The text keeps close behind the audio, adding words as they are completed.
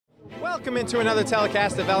Welcome into another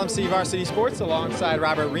telecast of LMC Varsity Sports alongside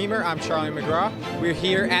Robert Reamer. I'm Charlie McGraw. We're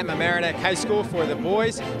here at Mamaroneck High School for the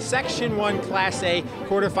boys Section 1 Class A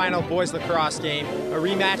quarterfinal boys lacrosse game. A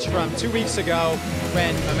rematch from 2 weeks ago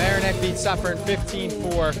when Mamaroneck beat Suffern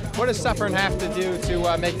 15-4. What does Suffern have to do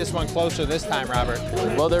to make this one closer this time, Robert?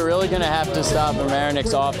 Well, they're really going to have to stop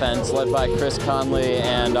Mamaroneck's offense, led by Chris Conley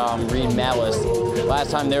and Reed Malice.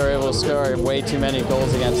 Last time they were able to score way too many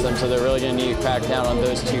goals against them, so they're really going to need to crack down on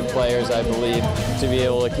those two players, I believe, to be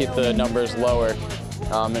able to keep the numbers lower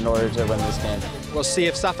in order to win this game. We'll see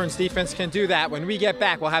if Suffern's defense can do that. When we get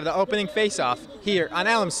back, we'll have the opening face-off here on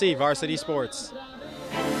LMC Varsity Sports.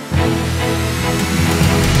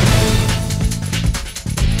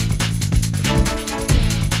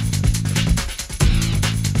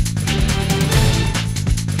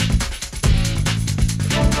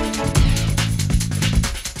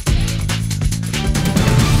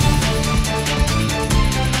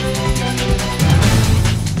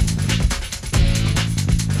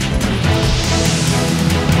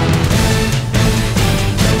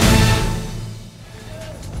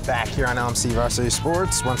 Back here on LMC Varsity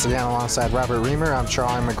Sports, once again alongside Robert Reamer, I'm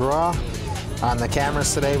Charlie McGraw. On the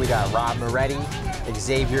cameras today, we got Rob Moretti,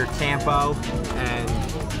 Xavier Campo, and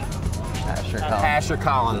Asher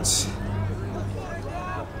Collins.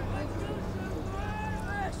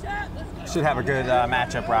 Should have a good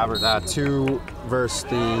matchup, Robert. 2 versus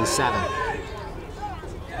the 7.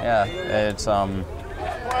 Yeah, it's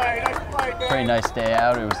pretty nice day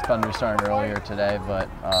out. It was thunderstorming earlier today, but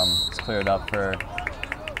it's cleared up for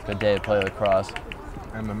good day to play lacrosse.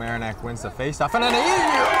 And Mamaroneck wins the faceoff. And an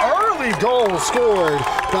early goal scored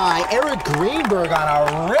by Eric Greenberg on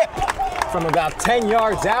a rip from about 10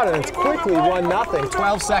 yards out, and it's quickly 1-0,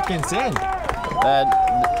 12 seconds in.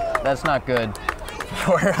 That's not good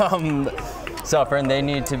for Suffern. They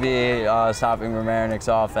need to be stopping Mamaroneck's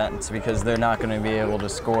offense because they're not going to be able to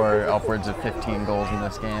score upwards of 15 goals in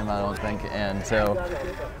this game, I don't think. And so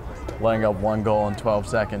letting up 1 goal in 12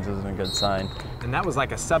 seconds isn't a good sign. And that was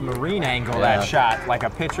like a submarine angle, that shot, like a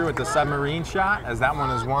pitcher with the submarine shot, as that one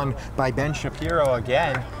is won by Ben Shapiro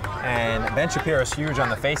again. And Ben Shapiro's huge on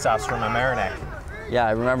the faceoffs from Mamaroneck. Yeah,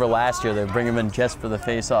 I remember last year they would bring him in just for the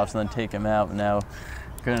faceoffs and then take him out. Now,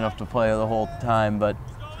 good enough to play the whole time, but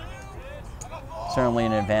certainly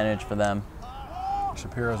an advantage for them.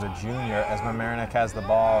 Shapiro's a junior as Mamaroneck has the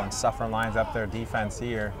ball, and Suffern lines up their defense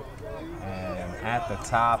here. And at the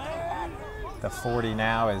top, the 40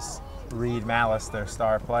 now is Reed Malice, their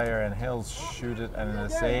star player, and he'll shoot it and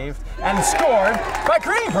it's saved and scored by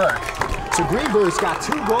Greenberg. So Greenberg's got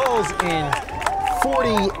 2 goals in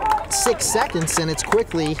 46 seconds, and it's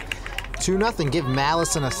quickly 2-0. Give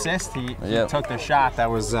Malice an assist. He took the shot that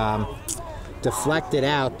was deflected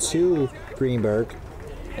out to Greenberg.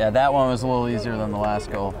 Yeah, that one was a little easier than the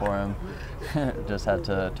last goal for him. Just had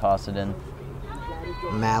to toss it in.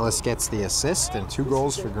 Malice gets the assist and 2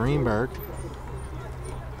 goals for Greenberg.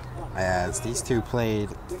 As these two played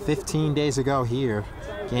 15 days ago here,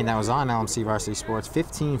 game that was on LMC Varsity Sports,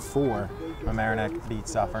 15-4. Mamaroneck beat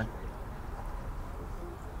Suffern.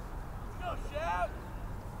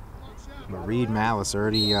 But Reed Malice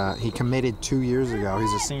already, he committed 2 years ago.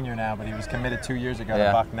 He's a senior now, but he was committed 2 years ago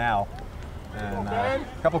to Bucknell. And a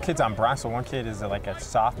couple kids on Bronxville. One kid is like a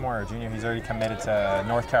sophomore or junior. He's already committed to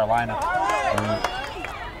North Carolina.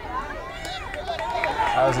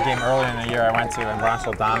 That was a game earlier in the year I went to, and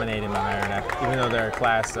Bronxville dominated Mamaroneck. Even though they're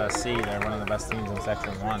Class C, they're one of the best teams in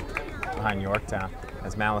Section 1 behind Yorktown,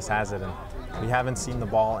 as Malice has it. And we haven't seen the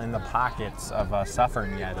ball in the pockets of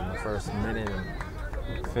Suffern yet in the first minute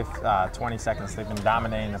and 20 seconds. They've been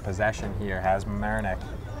dominating the possession here, has Mamaroneck.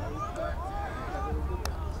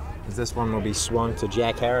 As this one will be swung to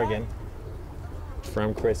Jack Harrigan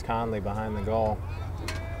from Chris Conley behind the goal.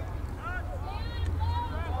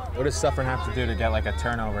 What does Suffern have to do to get like a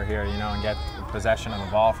turnover here, you know, and get possession of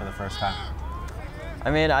the ball for the first time?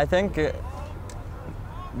 I mean, I think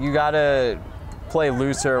you got to play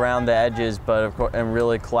looser around the edges, but of course, and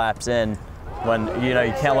really collapse in when, you know,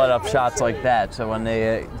 you can't let up shots like that. So when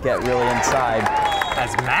they get really inside.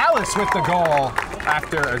 As Malice with the goal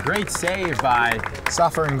after a great save by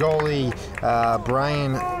Suffern goalie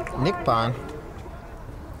Brian Nickbon.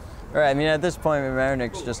 All right, I mean, at this point,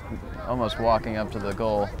 Mamaroneck's just almost walking up to the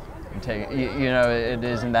goal and taking, you know, it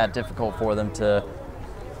isn't that difficult for them to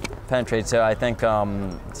penetrate. So I think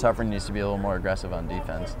Suffern needs to be a little more aggressive on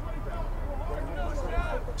defense.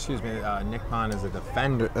 Excuse me, Nickbon is a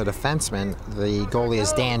defenseman. The goalie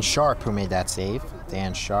is Dan Sharp, who made that save.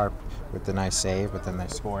 Dan Sharp with the nice save, but then they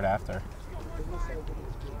scored after.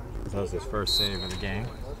 That was his first save of the game.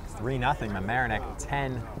 3-0 Mamaroneck,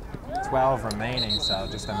 10-12 remaining, so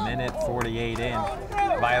just a minute 48 in.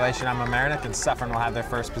 Violation on Mamaroneck, and Suffern will have their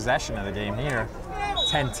first possession of the game here.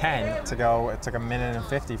 10-10 to go. It took a minute and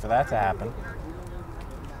 50 for that to happen.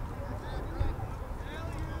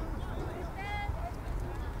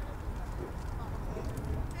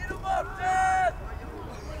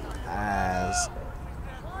 As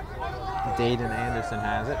Dayton Anderson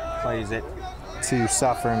has it, plays it to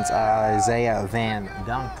Suffern's Isaiah Van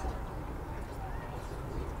Dunk.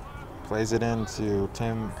 Plays it into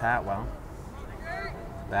Tim Patwell.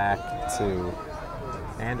 Back to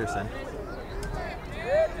Anderson.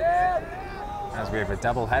 As we have a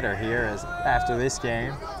doubleheader here, as after this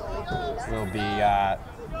game will be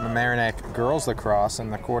Mamaroneck girls lacrosse in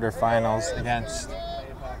the quarterfinals against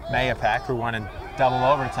Mayapack, who won in double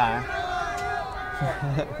overtime.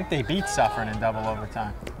 I think they beat Suffern in double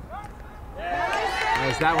overtime.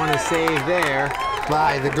 As that one is saved there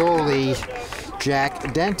by the goalie, Jack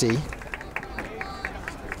Denty.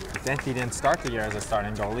 Denty didn't start the year as a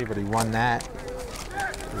starting goalie, but he won that.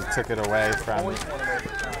 He took it away from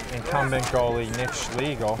incumbent goalie Nick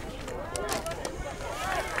Schlegel.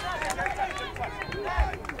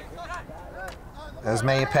 As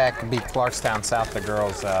Mayapack beat Clarkstown South, the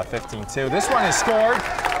girls 15-2. This one is scored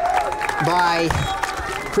by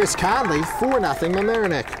Chris Conley, 4-0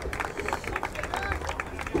 Mamaroneck.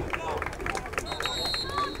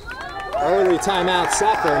 Early timeout,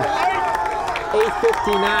 Suffern.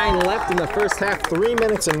 8:59 left in the first half, 3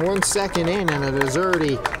 minutes and 1 second in, and it is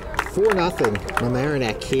already 4-0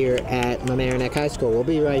 Mamaroneck here at Mamaroneck High School. We'll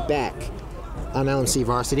be right back on LMC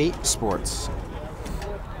Varsity Sports.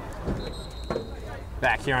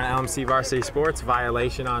 Back here on LMC Varsity Sports,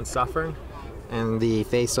 violation on Suffern, and the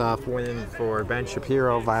face-off win for Ben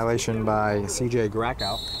Shapiro, violation by CJ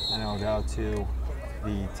Greco, and it'll go to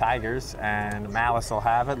the Tigers, and Malice will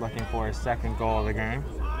have it, looking for his second goal of the game.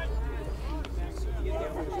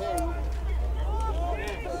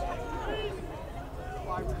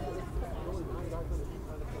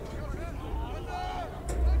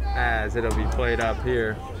 As it'll be played up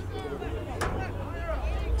here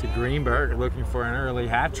to Greenberg, looking for an early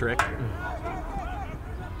hat trick.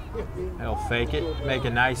 He'll fake it, make a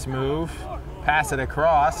nice move, pass it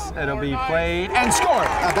across. It'll be played and scored.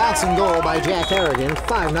 A bouncing goal by Jack Harrigan,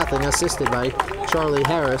 5-0, assisted by Charlie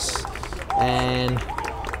Harris. And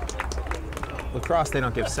Lacrosse, they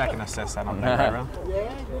don't give second assists, I don't think,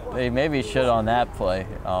 right? They maybe should on that play.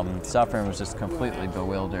 Suffern was just completely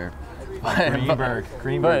bewildered.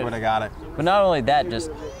 Greenberg would have got it. But not only that,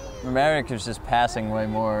 just Mamaroneck was just passing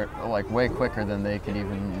way quicker than they could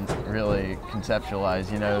even really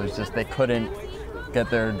conceptualize. You know, it was just they couldn't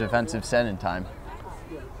get their defensive set in time.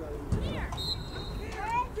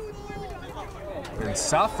 And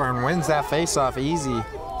Suffern wins that face-off easy.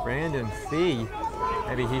 Brandon Fee,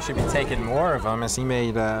 maybe he should be taking more of them as he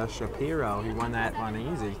made Shapiro. He won that one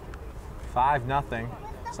easy. 5-0.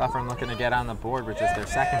 Suffern looking to get on the board, which is their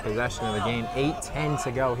second possession of the game. 8:10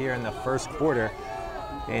 to go here in the first quarter.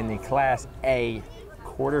 In the Class A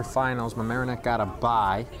quarterfinals, Mamaroneck got a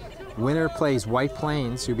bye. Winner plays White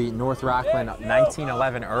Plains, who beat North Rockland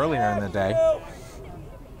 19-11 earlier in the day.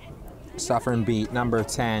 Suffern beat number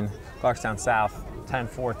 10, Clarkstown South,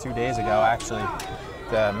 10-4 2 days ago. Actually,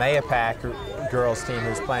 the Mayapack girls team,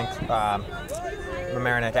 who's playing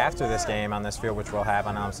Mamaroneck after this game on this field, which we'll have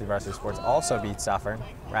on LMC Varsity Sports, also beat Suffern,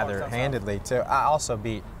 rather handedly too. I also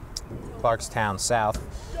beat Clarkstown South.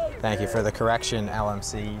 Thank you for the correction,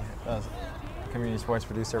 LMC. Community sports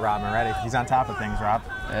producer Rob Moretti. He's on top of things, Rob.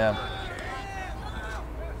 Yeah.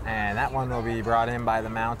 And that one will be brought in by the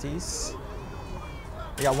Mounties.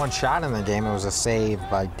 We got one shot in the game. It was a save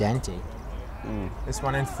by Denty. This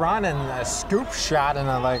one in front, and a scoop shot and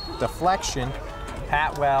a deflection.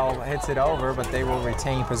 Patwell hits it over, but they will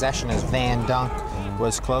retain possession as Van Dunk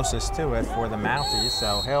was closest to it for the Mounties.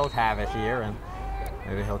 So he'll have it here, and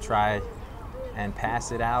maybe he'll try and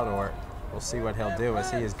pass it out, or we'll see what he'll do as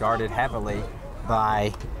he is guarded heavily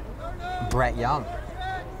by Brett Young.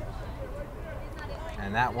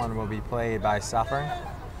 And that one will be played by Suffern,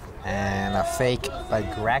 and a fake by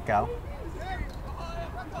Greco.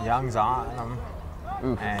 Young's on him.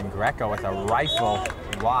 Oof. And Greco with a rifle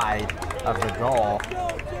wide of the goal.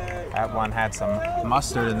 That one had some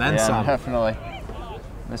mustard and then some. Yeah, definitely.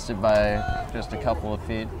 Missed it by just a couple of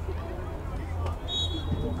feet.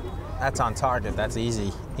 That's on target. That's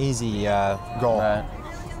easy goal. Right.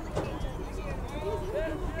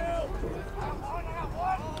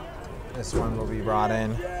 This one will be brought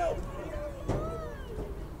in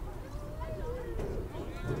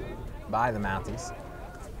by the Mounties.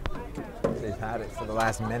 They've had it for the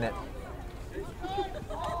last minute.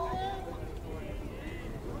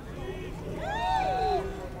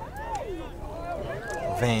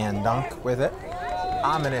 Van Dunk with it.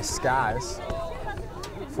 Ominous skies.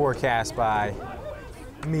 Forecast by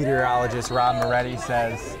meteorologist Rob Moretti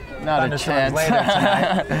says not a chance later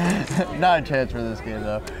tonight. Not a chance for this game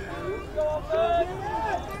though.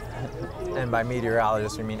 And by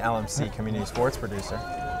meteorologist, we mean LMC community sports producer.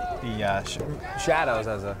 The Shadows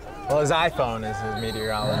as a, well, his iPhone is his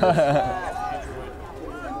meteorologist.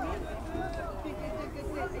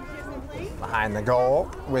 Behind the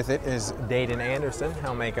goal with it is Dayton Anderson.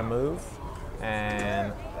 He'll make a move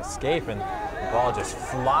and escaping. The ball just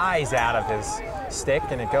flies out of his stick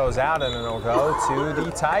and it goes out and it'll go to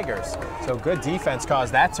the Tigers. So good defense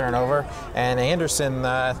caused that turnover, and Anderson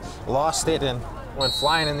lost it and went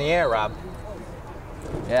flying in the air, Rob.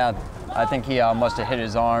 Yeah, I think he must have hit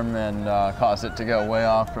his arm and caused it to go way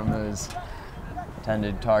off from his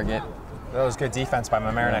intended target. That was good defense by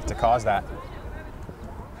Mamaroneck to cause that.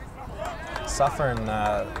 Suffern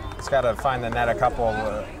has got to find the net a couple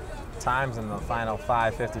of times in the final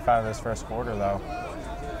 5:55 of this first quarter, though.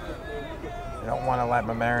 You don't want to let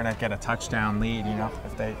Mamaroneck get a touchdown lead, you know,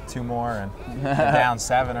 if they 2 more and they're down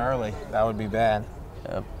 7 early, that would be bad.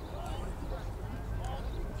 Yep.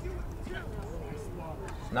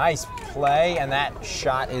 Nice play, and that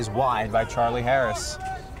shot is wide by Charlie Harris.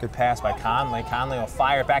 Good pass by Conley. Conley will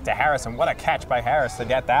fire it back to Harris, and what a catch by Harris to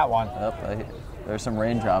get that one. Yep, there's some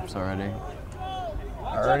raindrops already.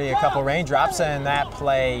 Already a couple raindrops, and that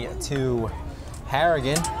play to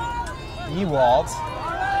Harrigan. Ewald.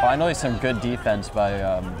 Finally some good defense by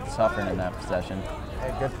Suffern in that possession.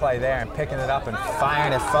 A good play there, and picking it up and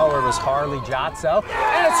firing it forward was Harley Jotso.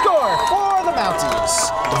 And a score for the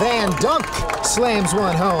Mounties. Van Dunk slams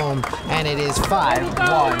one home, and it is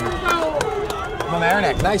 5-1.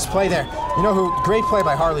 Mamaroneck, nice play there. You know who, great play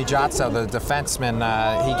by Harley Jotso, the defenseman.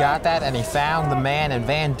 He got that and he found the man, and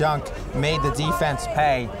Van Dunk made the defense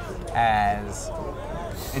pay as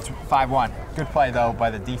it's 5-1. Good play though by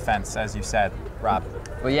the defense, as you said, Rob.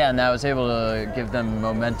 Well, yeah, and that was able to give them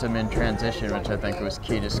momentum in transition, which I think was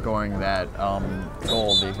key to scoring that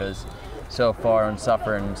goal, because so far in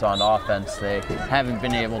Suffern's on offense, they haven't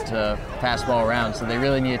been able to pass ball around, so they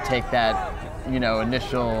really need to take that, you know,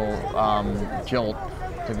 initial jolt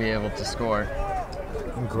to be able to score.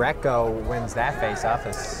 Greco wins that face-off,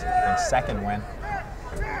 his second win.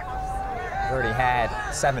 Already had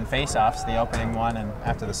 7 face-offs, the opening one and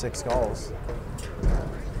after the 6 goals.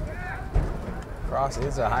 Lacrosse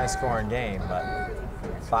is a high-scoring game, but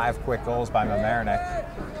 5 quick goals by Mamaroneck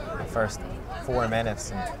in the first 4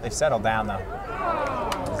 minutes, and they've settled down though.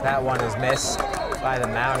 As that one is missed by the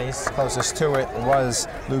Mounties. Closest to it was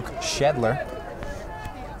Luke Shedler.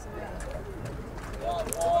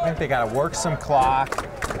 I think they got to work some clock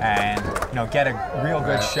and, you know, get a real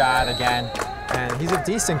good shot again. And he's a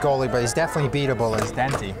decent goalie, but he's definitely beatable as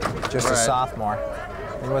Denty, just a sophomore.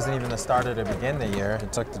 He wasn't even the starter to begin the year. He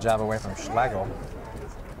took the job away from Schlegel.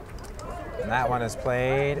 And that one is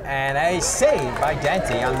played, and a save by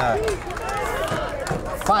Denty on the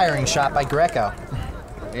firing shot by Greco.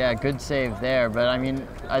 Yeah, good save there, but I mean,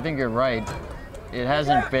 I think you're right. It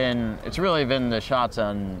hasn't been, it's really been the shots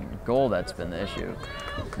on goal that's been the issue.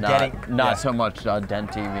 Not so much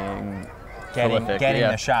Denty being prolific. Getting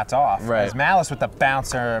the shots off. Right. As Malice with the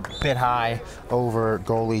bouncer a bit high over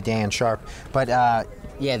goalie Dan Sharp. But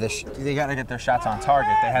yeah, they got to get their shots on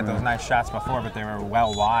target. They had those nice shots before, but they were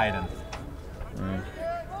well wide, and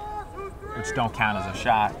which don't count as a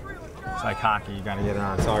shot. It's like hockey, you got to get it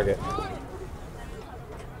on target.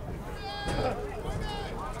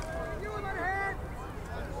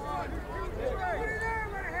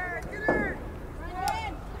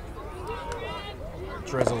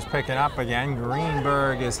 Drizzle's picking up again.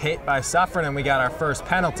 Greenberg is hit by Suffern, and we got our first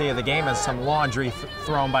penalty of the game as some laundry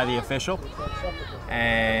thrown by the official.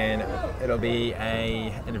 And it'll be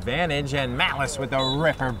an advantage, and Malice with the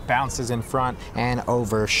ripper bounces in front and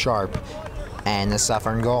over Sharp, and the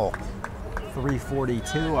Suffern goal.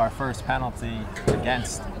 3:42, our first penalty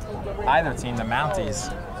against either team, the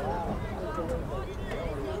Mounties.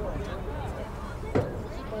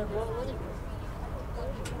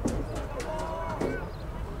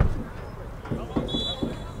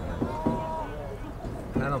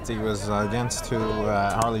 Penalty was against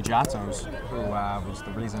Harley Jotso's, who was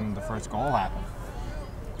the reason the first goal happened.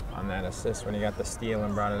 On that assist when he got the steal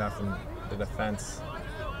and brought it up from the defense.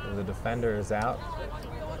 The defender is out.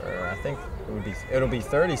 I think it'll be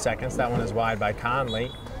 30 seconds. That one is wide by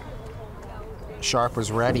Conley. Sharp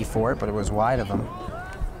was ready for it, but it was wide of him.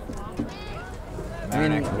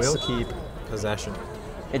 Mamaroneck will keep possession.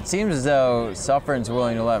 It seems as though Suffern's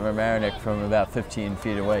willing to let Mamaroneck from about 15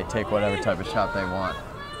 feet away take whatever type of shot they want.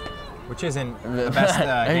 Which isn't the best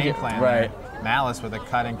game plan. Right. Malice with a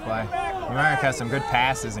cutting play. Mamaroneck has some good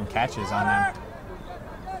passes and catches on them.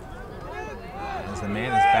 As the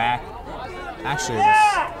man is back. Actually, it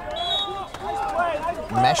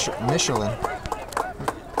was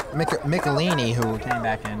Michelini who came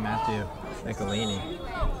back in, Matthew Michelini.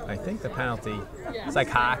 I think the penalty, it's like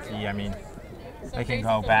hockey. I mean, they can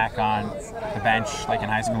go back on the bench like in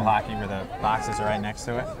high school hockey where the boxes are right next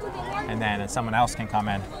to it. And then someone else can come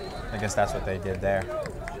in. I guess that's what they did there.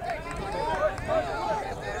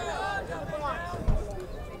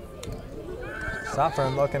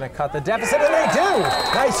 Suffern looking to cut the deficit, and they do!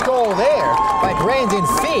 Nice goal there by Brandon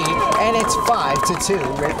Fee, and it's 5-2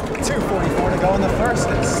 with 2:44 to go in the first,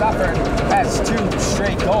 and Suffern has 2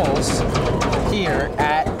 straight goals here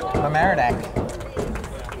at Mamaroneck.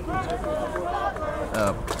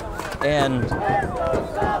 And,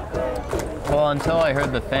 well, until I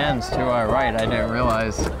heard the fans to our right, I didn't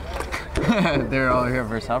realize they're all here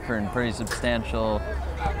for Suffern. Pretty substantial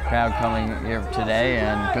crowd coming here today,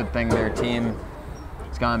 and good thing their team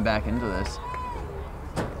has gone back into this.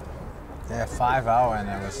 Yeah, 5-0, and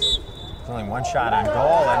there was only 1 shot on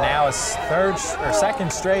goal, and now a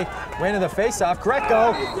second straight win of the faceoff.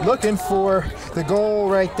 Greco looking for the goal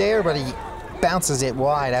right there, but he bounces it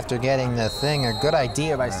wide after getting the thing. A good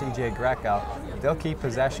idea by CJ Greco. They'll keep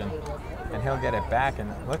possession, and he'll get it back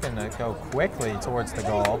and looking to go quickly towards the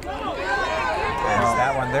goal. And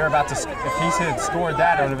that one, they're about to, if he had scored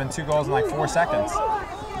that, it would have been 2 goals in like 4 seconds.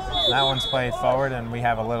 That one's played forward, and we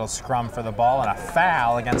have a little scrum for the ball and a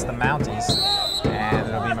foul against the Mounties. And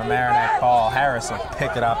it'll be Mamaroneck ball. Harris will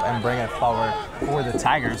pick it up and bring it forward for the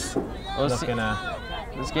Tigers.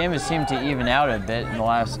 This game has seemed to even out a bit in the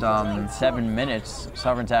last 7 minutes.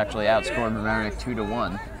 Suffern's actually outscored Mamaroneck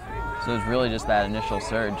 2-1. So it's really just that initial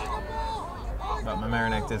surge. But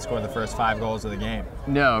Mamaroneck did score the first 5 goals of the game.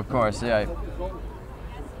 No, of course, yeah.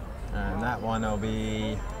 And that one will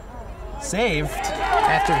be saved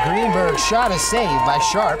after Greenberg's shot is saved by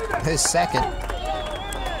Sharp, his second.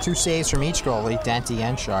 2 saves from each goalie, Denti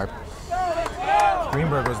and Sharp.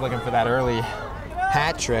 Greenberg was looking for that early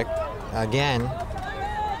hat trick again,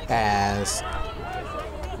 as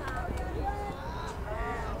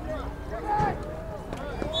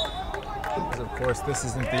of course this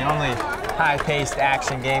isn't the only high-paced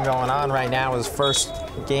action game going on right now. It's the first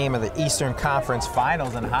game of the Eastern Conference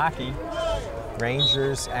Finals in hockey.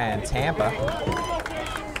 Rangers and Tampa.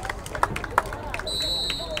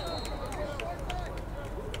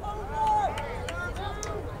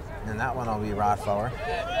 And that one will be brought forward.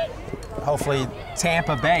 Hopefully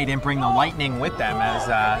Tampa Bay didn't bring the lightning with them, as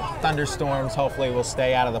thunderstorms hopefully will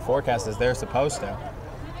stay out of the forecast as they're supposed to.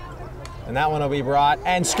 And that one will be brought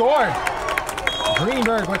and scored.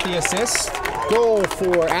 Greenberg with the assist. Goal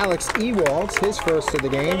for Alex Ewalds, his first of the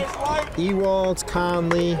game. Ewalds,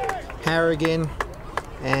 Conley, Harrigan,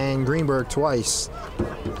 and Greenberg twice.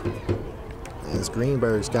 As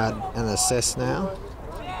Greenberg's got an assist now.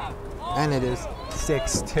 And it is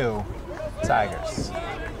 6-2 Tigers.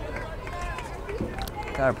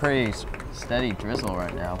 Got a pretty steady drizzle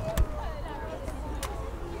right now.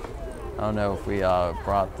 I don't know if we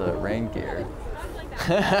brought the rain gear.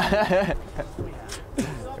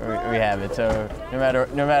 we have it, so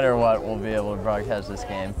no matter what, we'll be able to broadcast this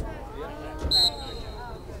game.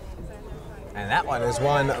 And that one is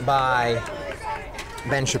won by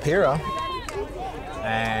Ben Shapiro.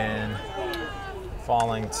 And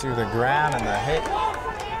falling to the ground, and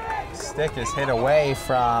the stick is hit away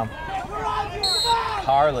from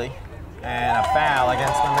Harley. And a foul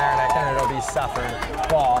against Mamaroneck, and it'll be Suffern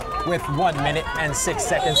ball with 1 minute and 6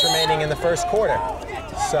 seconds remaining in the first quarter.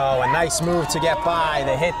 So a nice move to get by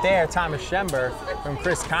the hit there, Thomas Schember from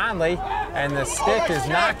Chris Conley, and the stick is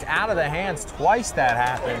knocked out of the hands twice. That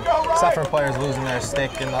happened. Suffern players losing their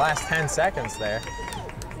stick in the last 10 seconds there.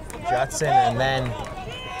 Judson and then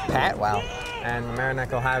Patwell, and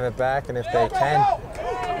Mamaroneck will have it back, and if they can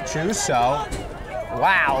choose so.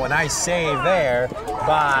 Wow, a nice save there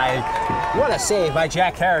by, what a save by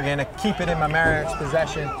Jack Harrigan to keep it in Mamaroneck's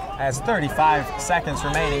possession as 35 seconds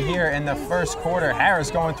remaining here in the first quarter. Harris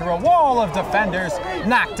going through a wall of defenders,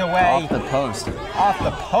 knocked away. Off the post. Off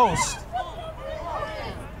the post.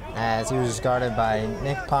 As he was guarded by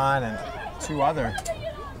Nick Pond and 2 other.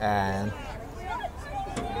 And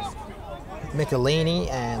Michelini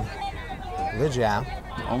and Lijow.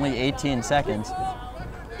 Only 18 seconds.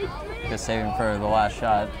 Just saving for the last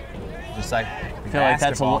shot. Just like I feel like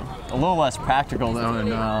that's a little less practical though in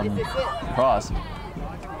Lacrosse.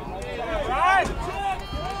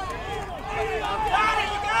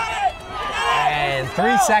 And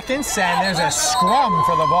 3 seconds, and there's a scrum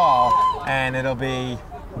for the ball, and it'll be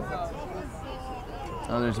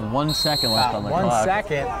Oh, there's 1 second left on the clock. 1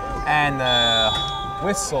 second, and the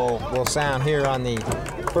whistle will sound here on the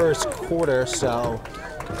first quarter, so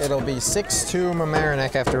it'll be 6-2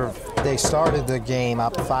 Mamaroneck after they started the game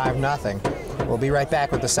up 5-0. We'll be right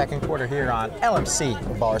back with the second quarter here on LMC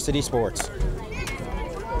Varsity Sports.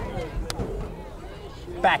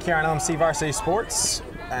 Back here on LMC Varsity Sports,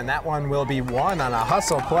 and that one will be won on a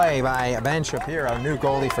hustle play by Ben Shapiro, new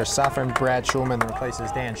goalie for Suffern. Brad Schulman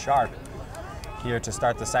replaces Dan Sharp here to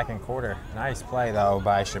start the second quarter. Nice play though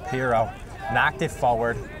by Shapiro. Knocked it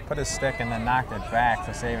forward, put his stick, and then knocked it back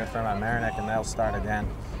to save it from Mamaroneck, and they'll start again.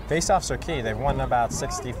 Face-offs are key. They've won about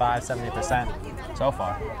 65–70% so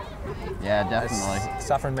far. Yeah, definitely.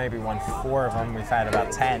 Suffern maybe won 4 of them. We've had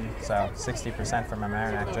about 10, so 60% from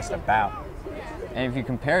Mamaroneck, just about. And if you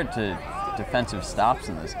compare it to defensive stops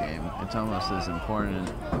in this game, it's almost as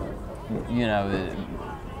important. You know,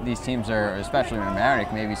 these teams are, especially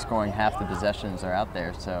Mamaroneck, maybe scoring half the possessions are out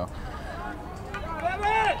there. So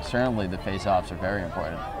certainly the face-offs are very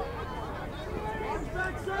important.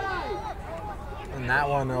 And that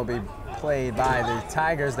one will be played by the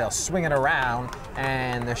Tigers. They'll swing it around,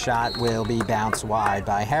 and the shot will be bounced wide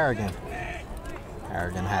by Harrigan.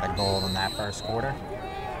 Harrigan had a goal in that first quarter.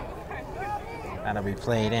 That'll be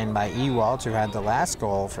played in by Ewald, who had the last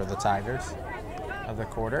goal for the Tigers of the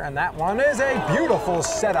quarter. And that one is a beautiful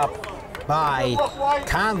setup by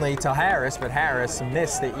Conley to Harris, but Harris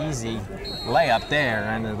missed the easy layup there,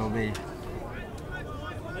 and it'll be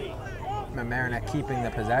Mamaroneck keeping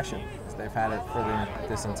the possession. They've had it for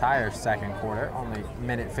this entire second quarter, only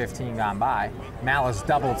minute 15 gone by. Malice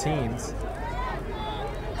double teams.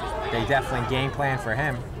 They definitely game plan for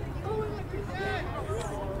him.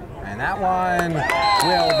 And that one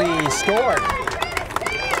will be scored.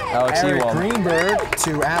 Alex Eric Ewald. Greenberg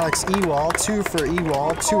to Alex Ewald, 2 for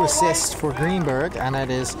Ewald, 2 assists for Greenberg, and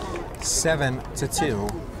it is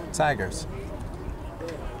 7-2 Tigers.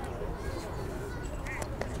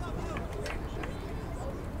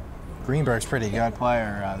 Greenberg's pretty good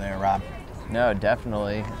player there, Rob. No,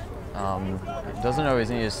 definitely. Doesn't always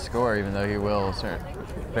need to score, even though he will a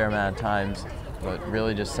fair amount of times, but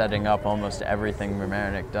really just setting up almost everything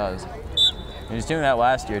Mamaroneck does. He was doing that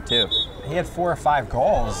last year too. He had 4 or 5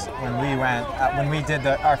 goals when we went, when we did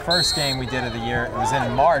our first game we did of the year. It was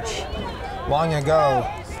in March, long ago,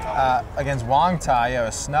 against Wangtai. It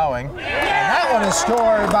was snowing. And that one is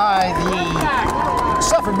scored by the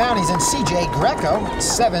Suffern Mounties and CJ Greco,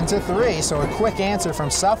 7-3. So a quick answer from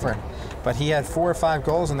Suffern. But he had 4 or 5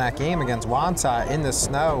 goals in that game against Wangtai in the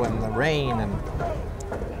snow and the rain. And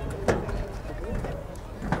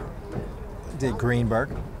did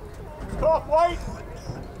Greenberg. Off white.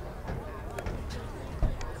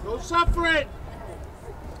 Go Suffern.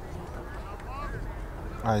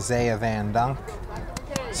 Isaiah Van Dunk,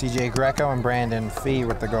 CJ Greco, and Brandon Fee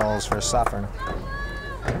with the goals for Suffern.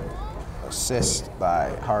 Assist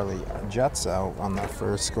by Harley Jutso on the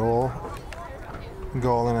first goal.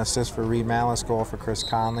 Goal and assist for Reed Malice, goal for Chris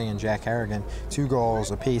Conley and Jack Harrigan. 2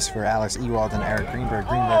 goals apiece for Alex Ewald and Eric Greenberg.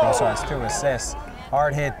 Greenberg also has 2 assists.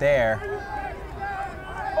 Hard hit there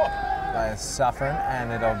by Suffern,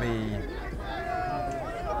 and it'll be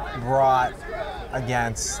brought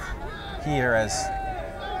against here as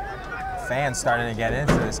fans starting to get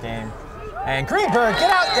into this game. And Greenberg,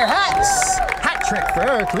 get out your hats! Hat trick for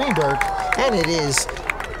Eric Greenberg, and it is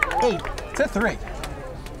 8-3.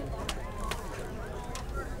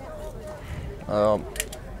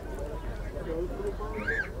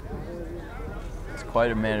 It's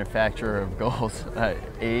quite a manufacturer of goals.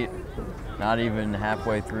 8, not even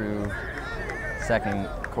halfway through second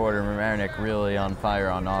quarter. Mamaroneck really on fire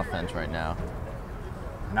on offense right now.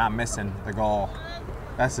 Not missing the goal.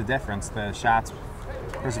 That's the difference. The shots,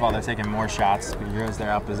 first of all, they're taking more shots because they're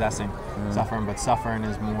out possessing Suffern, but Suffern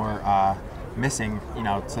is more missing, you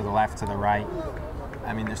know, to the left, to the right.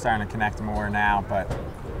 I mean, they're starting to connect more now, but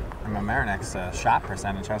Mamaroneck's shot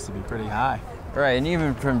percentage has to be pretty high. Right, and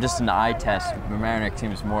even from just an eye test, Mamaroneck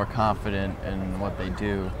seems more confident in what they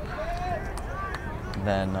do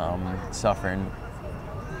than Suffern.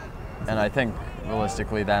 And I think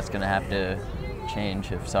realistically that's going to have to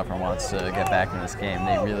change if Suffern wants to get back in this game.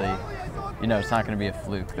 They really, you know, it's not going to be a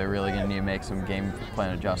fluke. They're really going to need to make some game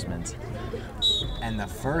plan adjustments. And the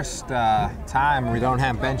first time we don't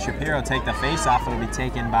have Ben Shapiro take the face-off, it'll be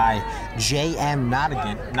taken by J.M.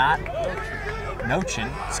 Nochin,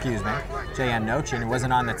 excuse me. J.M. Nochin, who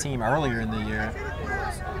wasn't on the team earlier in the year.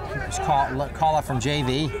 It was call up from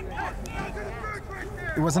JV.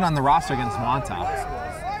 It wasn't on the roster against Wantagh.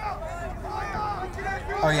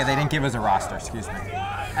 Oh yeah, they didn't give us a roster, excuse me.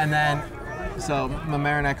 And then, so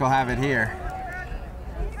Mamaroneck will have it here.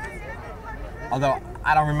 Although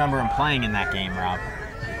I don't remember him playing in that game, Rob.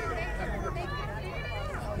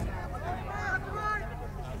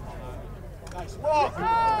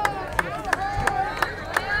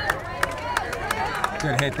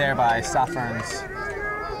 Good hit there by Suffern's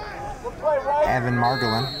Evan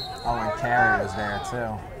Margolin. Owen Carey was there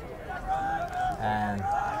too. And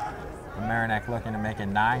Mamaroneck looking to make it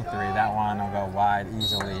 9-3. That one will go wide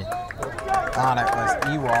easily. On it was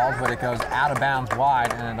Ewald, but it goes out of bounds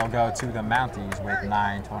wide, and it'll go to the Mounties with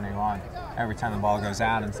 9:21. Every time the ball goes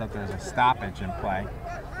out, and so there's a stoppage in play.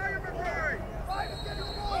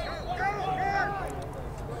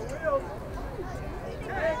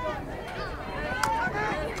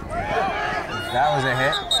 That was a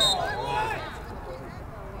hit.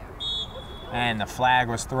 And the flag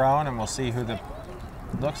was thrown, and we'll see who the...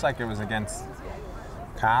 Looks like it was against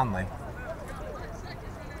Conley.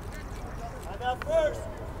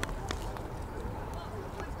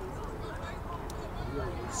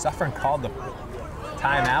 Suffern called the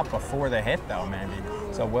timeout before the hit, though, maybe.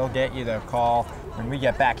 So we'll get you the call when we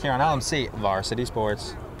get back here on LMC Varsity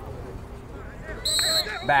Sports.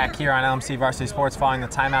 Back here on LMC Varsity Sports following the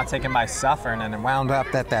timeout taken by Suffern, and it wound up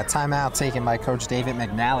that that timeout taken by Coach David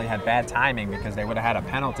McNally had bad timing because they would have had a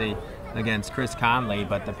penalty against Chris Conley,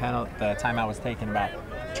 but the timeout was taken about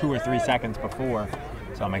 2 or 3 seconds before.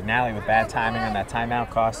 So McNally with bad timing, and that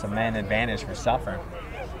timeout cost a man advantage for Suffern.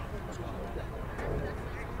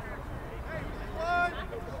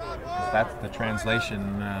 That's the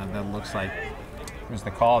translation that looks like was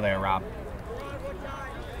the call there, Rob.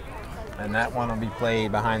 And that one will be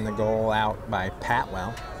played behind the goal out by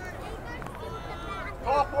Patwell.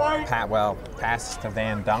 Patwell passes to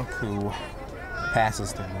Van Dunk, who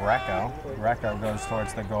passes to Greco. Greco goes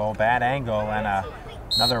towards the goal. Bad angle and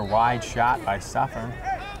another wide shot by Suffern.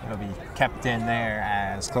 It'll be kept in there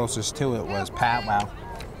as closest to it was Patwell.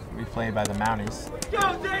 It'll be played by the Mounties.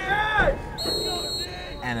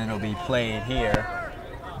 And it'll be played here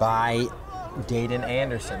by Dayton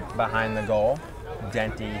Anderson behind the goal.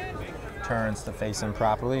 Denty turns to face him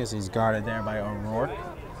properly as he's guarded there by O'Rourke.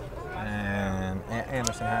 And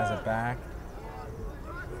Anderson has it back.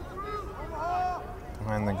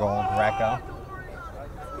 Behind the goal, Greco.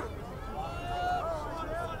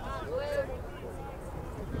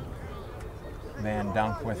 Van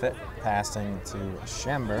Dunk with it, passing to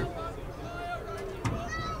Schember.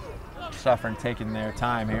 Suffern taking their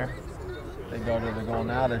time here. They go to the goal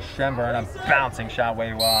now. There's Schember and a bouncing shot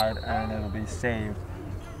way wide, and it'll be saved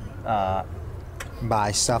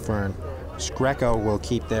by Suffern. Greco will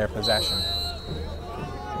keep their possession.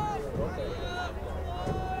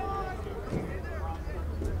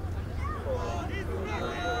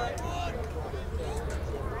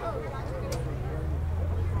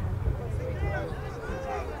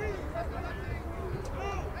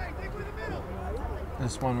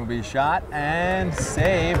 This one will be shot and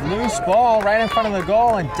saved. Loose ball right in front of the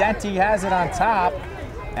goal, and Denty has it on top.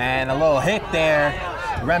 And a little hit there,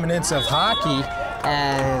 remnants of hockey,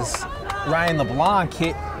 as Ryan LeBlanc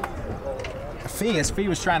hit Fee, as Fee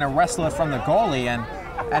was trying to wrestle it from the goalie. And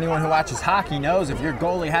anyone who watches hockey knows if your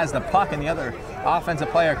goalie has the puck and the other offensive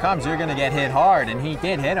player comes, you're going to get hit hard, and he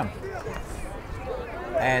did hit him.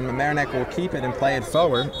 And Mamaroneck will keep it and play it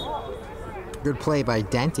forward. Good play by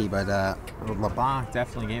Denty, but LeBlanc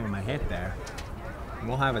definitely gave him a hit there.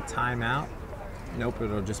 We'll have a timeout. Nope,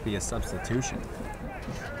 it'll just be a substitution.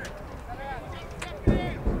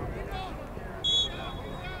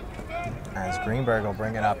 As Greenberg will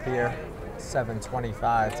bring it up here.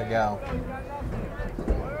 7:25 to go.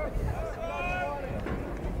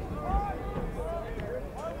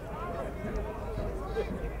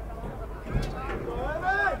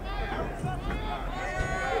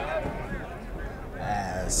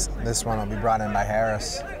 As this one will be brought in by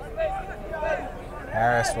Harris.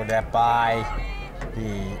 Harris will get by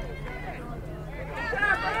the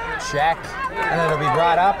check, and it'll be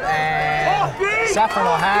brought up, and Suffern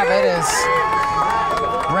will have it as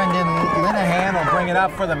Brendan Linehan will bring it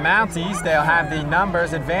up for the Mounties. They'll have the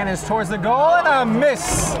numbers advantage towards the goal, and a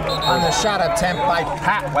miss on the shot attempt by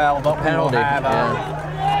Patwell, but penalty. We'll have a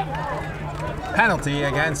penalty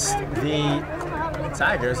against the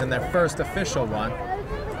Tigers in their first official one.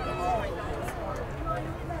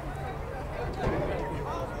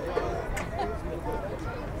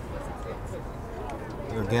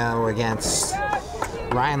 We'll go against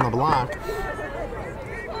Ryan LeBlanc.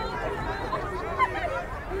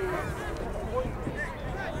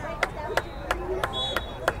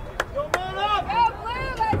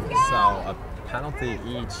 So a penalty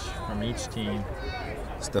each from each team.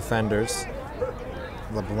 It's defenders.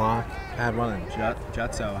 LeBlanc had one, and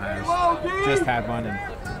Jutso just had one, and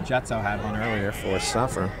Jutso had one earlier for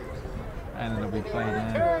Suffern. And it'll be played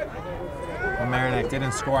in. Mamaroneck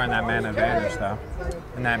didn't score on that man advantage, though.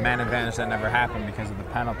 And that man advantage that never happened because of the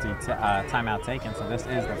penalty timeout taken. So this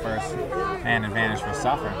is the first man advantage for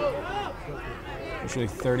Suffern. Usually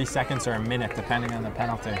 30 seconds or a minute, depending on the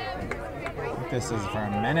penalty. I think this is for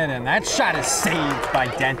a minute, and that shot is saved by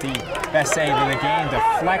Denty. Best save of the game.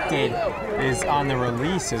 Deflected is on the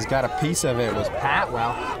release. Has got a piece of it. Was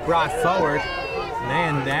Patwell. Brought forward,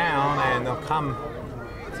 man down, and they'll come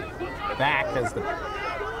back as the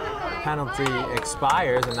penalty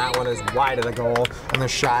expires, and that one is wide of the goal, and the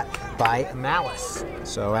shot by Malice.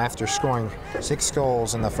 So after scoring 6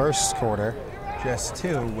 goals in the first quarter, just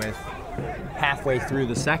 2 with halfway through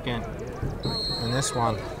the second. And this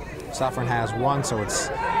one, Suffern has 1, so it's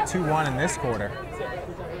 2-1 in this quarter.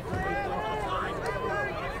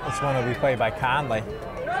 This one will be played by Conley.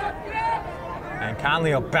 And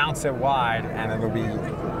Conley will bounce it wide, and it'll be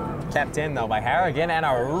kept in, though, by Harrigan, and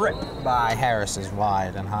a rip by Harris is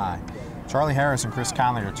wide and high. Charlie Harris and Chris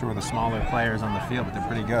Conley are 2 of the smaller players on the field, but they're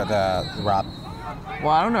pretty good, Rob.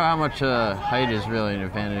 Well, I don't know how much height is really an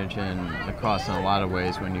advantage in lacrosse in a lot of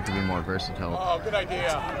ways when you can be more versatile. Oh, good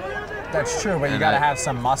idea. That's true, but you got to have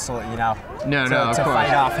some muscle, you know, to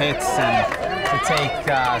fight off hits and to take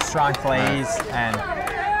strong plays.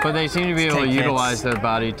 But they seem to be able to utilize their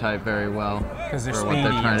body type very well because they're for speedy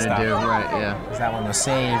what they're trying to do. Right, yeah. That one was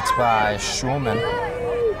saved by Schulman.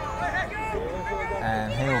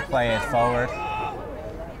 And he will play it forward.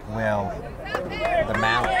 Will the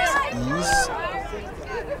Mount ease?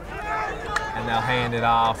 And they'll hand it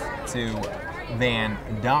off to Van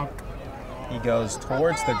Dunk. He goes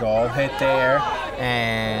towards the goal, hit there,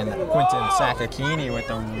 and Quentin Sakakini with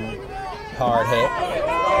the hard hit.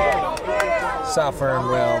 Suffern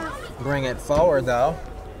will bring it forward, though,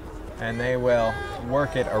 and they will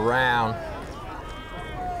work it around.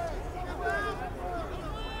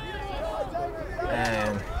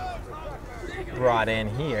 And brought in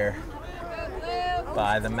here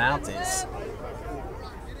by the Mounties.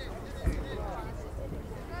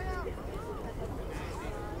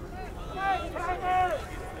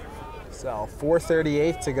 So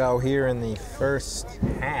 4:38 to go here in the first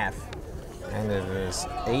half, and it is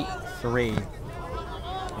 8-3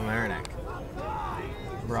 Mamaroneck.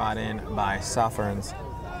 Brought in by Suffern's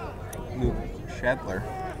Luke Shedler,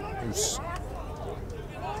 who's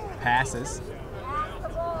passes.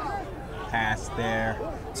 Pass there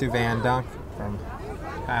to Van Dunk from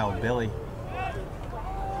Kyle Billy.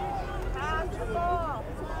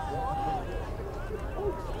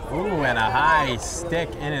 Ooh, and a high stick,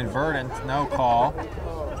 inadvertent, no call.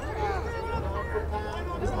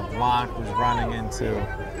 As LeBlanc was running into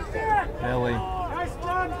Billy.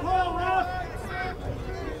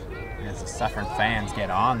 As the Suffern fans get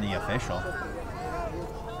on the official.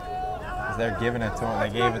 As they're giving it to him, they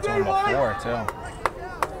gave it to him before too.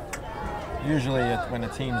 Usually when a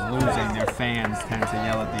team's losing, their fans tend to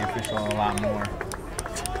yell at the official a lot more.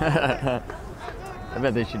 I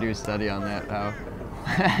bet they should do a study on that, how.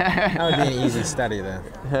 That would be an easy study then.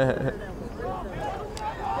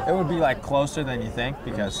 It would be like closer than you think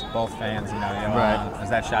because both fans, you know, right. As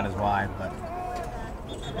that shot is wide, but.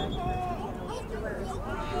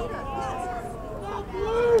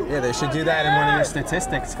 Yeah, they should do that in one of your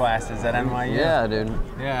statistics classes at NYU. Yeah, dude.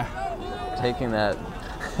 Yeah. Taking that.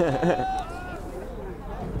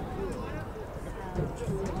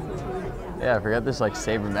 Yeah, I forgot this like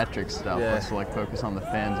sabermetric stuff. Yeah. Let's like focus on the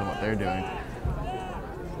fans and what they're doing.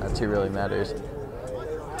 That's who really matters.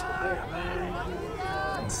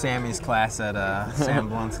 In Sammy's class at Sam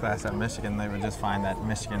Blunt's class at Michigan, they would just find that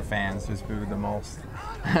Michigan fans just booed the most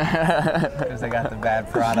because they got the bad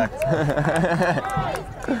product.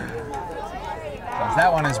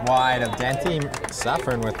 That one is wide of Denty.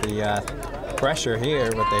 Suffern with the pressure here,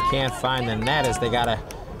 but they can't find the net as they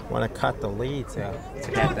want to cut the lead to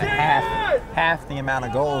get the half the amount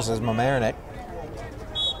of goals as Mamaroneck.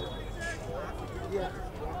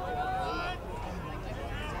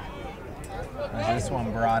 This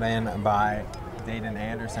one brought in by Dayton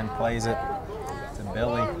Anderson, plays it to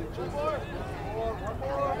Billy.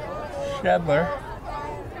 Shedler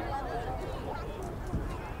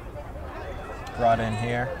brought in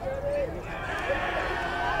here.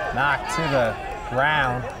 Knocked to the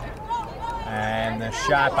ground. And the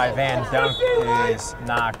shot by Van Dunk is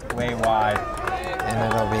knocked way wide.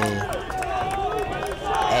 And it'll be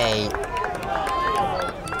a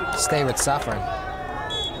stay with Suffern.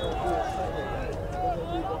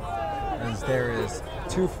 As there is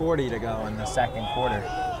 2:40 to go in the second quarter.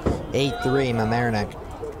 8-3 Mamaroneck.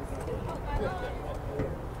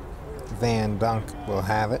 Van Dunk will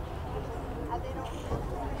have it.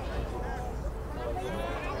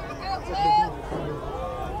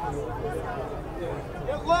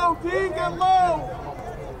 Get low, D, get low!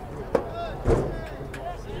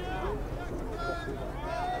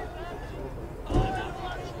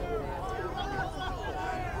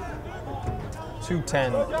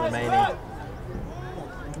 2:10 remaining.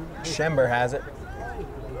 Schember has it.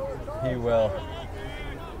 He will.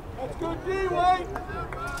 That's good, D, White!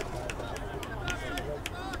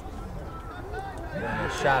 And the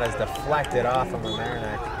shot is deflected off of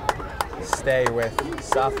Mamaroneck. Stay with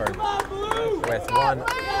Suffern with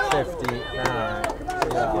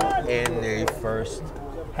 1:59 in the first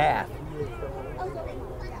half.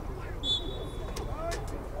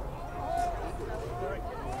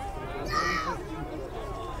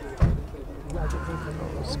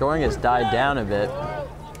 Scoring has died down a bit,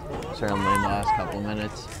 certainly in the last couple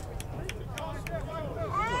minutes.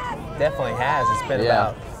 Definitely has. It's been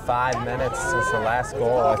about 5 minutes since the last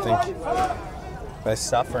goal, I think, by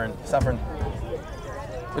Suffern.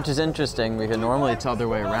 Which is interesting because normally it's the other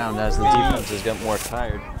way around as the defenses get more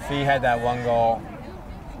tired. Fee had that one goal,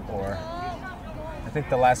 or I think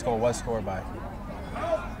the last goal was scored by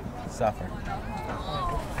Suffern.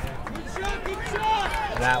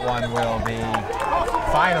 And that one will be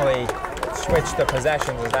finally switched to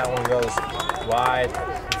possession as that one goes wide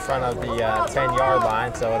in front of the 10-yard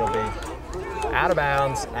line, so it'll be out of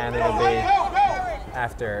bounds, and it'll be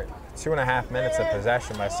after 2.5 minutes of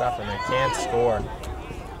possession by Suffern. They can't score.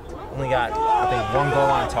 Only got, I think, one goal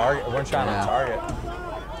on target, one shot on target,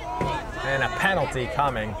 and a penalty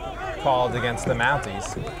coming called against the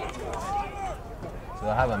Mounties. So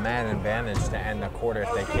they'll have a man advantage to end the quarter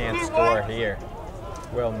if they can't score here.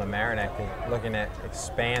 Will Mamaroneck looking to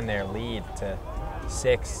expand their lead to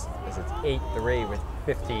 6 as it's 8-3 with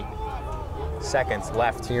 50 seconds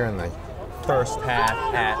left here in the first half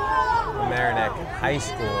at Mamaroneck High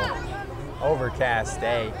School. Overcast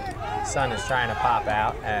day. Sun is trying to pop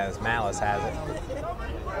out as Malice has it.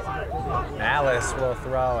 Malice will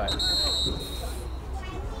throw it.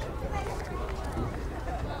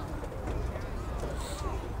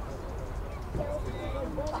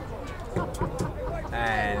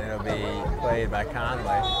 And it'll be played by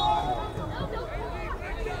Conley.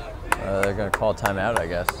 They're going to call timeout, I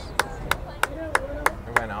guess.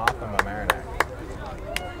 It went off of Mamaroneck.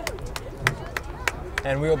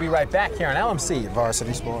 And we will be right back here on LMC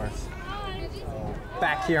Varsity Sports.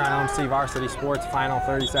 Back here on LMC Varsity Sports, final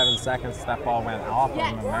 37 seconds. That ball went off of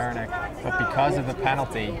Mamaroneck, but because of the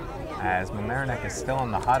penalty, as Mamaroneck is still in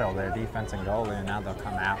the huddle, their defense and goalie, and now they'll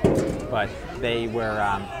come out. But they were,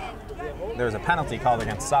 there was a penalty called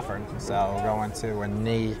against Suffern, so going to a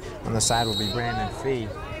knee on the side will be Brandon Fee.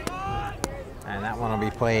 And that one will be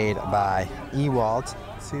played by Ewald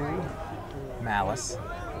to Malice.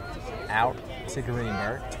 Out to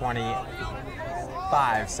Greenberg.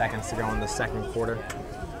 25 seconds to go in the second quarter.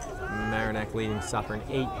 Mamaroneck leading Suffern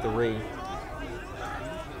 8-3.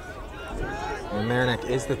 Mamaroneck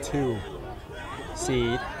is the 2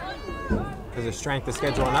 seed because of strength of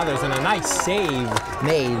schedule and others, and a nice save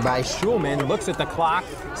made by Schulman. Looks at the clock,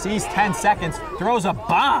 sees 10 seconds, throws a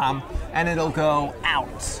bomb, and it'll go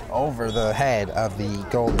out over the head of the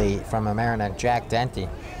goalie from Mamaroneck, Jack Denty.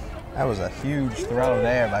 That was a huge throw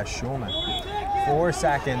there by Schulman. 4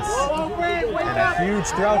 seconds, and a huge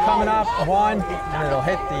throw coming up, 1, and it'll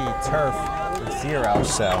hit the turf, 0.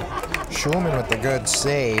 So Schulman with the good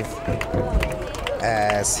save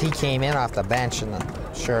as he came in off the bench, and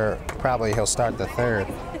sure, probably he'll start the third.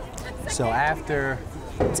 So after,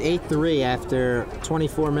 it's 8-3 after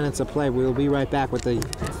 24 minutes of play. We'll be right back with the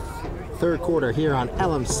third quarter here on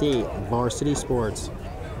LMC Varsity Sports.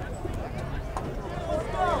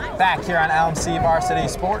 Back here on LMC Varsity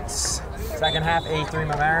Sports. Second half, 8-3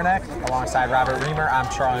 Mamaroneck. Alongside Robert Reamer, I'm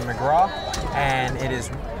Charlie McGraw. And it is,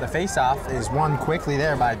 the face-off is won quickly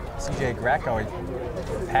there by CJ Greco. He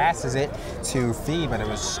passes it to Fee, but it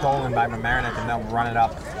was stolen by Mamaroneck, and they'll run it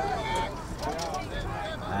up.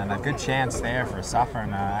 And a good chance there for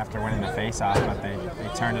Suffern after winning the face-off, but they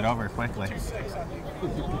turned it over quickly.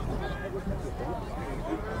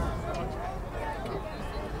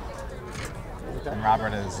 And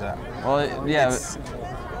Robert is, it's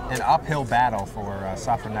an uphill battle for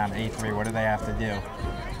Suffern down 8-3. What do they have to do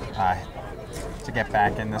to get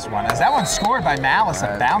back in this one? As that one's scored by Malice,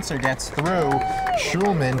 a bouncer gets through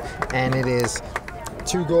Schulman, and it is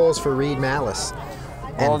 2 goals for Reed Malice.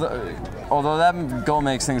 Although that goal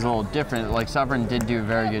makes things a little different, like Suffern did do a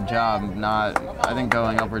very good job, I think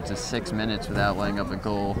going upwards to 6 minutes without letting up a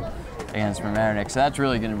goal. against Mamaroneck. So that's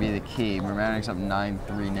really going to be the key. Mamaroneck's up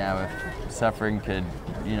 9-3 now. If Suffern could,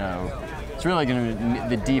 you know, it's really going to,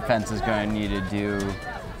 the defense is going to need to do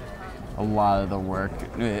a lot of the work,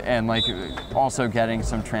 and like also getting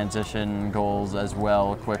some transition goals as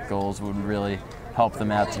well, quick goals would really help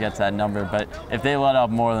them out to get to that number. But if they let up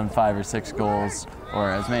more than 5 or 6 goals,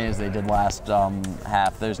 or as many as they did last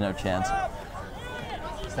half, there's no chance.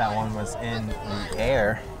 That one was in the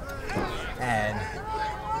air and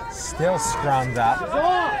still scrummed up,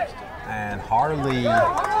 and Harley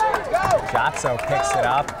Jotso picks it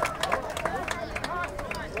up,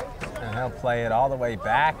 and he'll play it all the way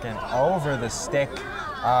back and over the stick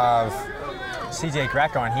of CJ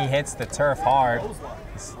Greco, and he hits the turf hard.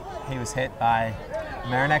 He was hit by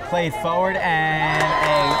Mamaroneck, played forward, and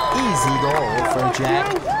a easy goal for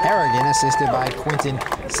Jack Harrigan, assisted by Quentin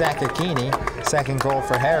Sakakini. Second goal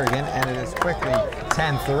for Harrigan, and it is quickly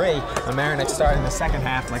 10-3. Mamaroneck starting the second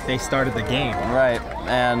half like they started the game. Right,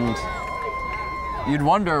 and you'd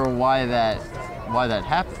wonder why that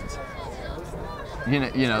happens.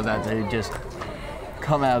 You know that they just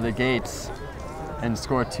come out of the gates and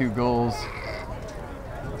score 2 goals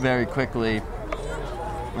very quickly.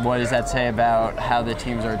 What does that say about how the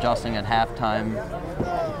teams are adjusting at halftime?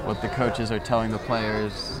 What the coaches are telling the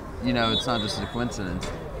players? You know, it's not just a coincidence.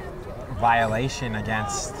 Violation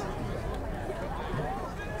against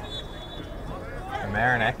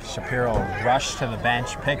Mamaroneck. Shapiro rushed to the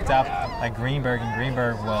bench, picked up by Greenberg, and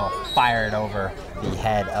Greenberg will fire it over the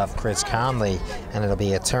head of Chris Conley, and it'll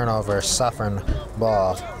be a turnover, Suffern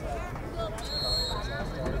ball.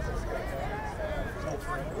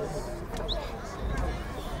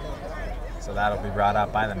 So that'll be brought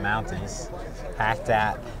up by the Mounties. Hacked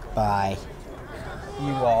at by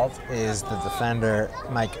Ewald is the defender,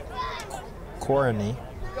 Mike Corney.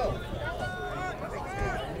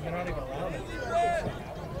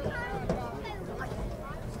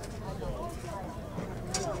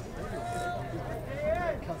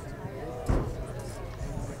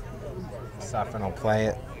 Suffern will play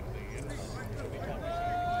it.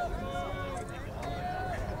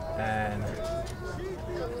 And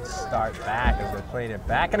start back as they played it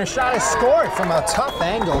back, and a shot is scored from a tough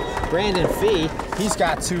angle. Brandon Fee, he's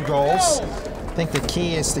got 2 goals. I think the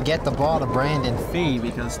key is to get the ball to Brandon Fee,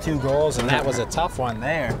 because 2 goals, and that was a tough one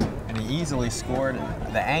there. And he easily scored.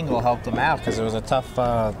 The angle helped him out because it was a tough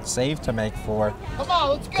save to make for the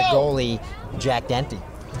goalie, Jack Denty.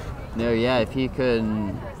 No, yeah, if he could,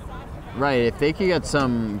 right, if they could get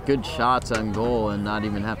some good shots on goal and not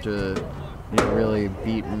even have to, you know, really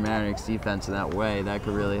beat Mamaroneck's defense in that way, that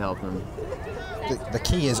could really help them. The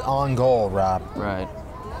key is on goal, Rob. Right.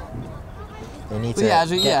 They need to.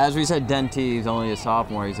 As we said, Denty's only a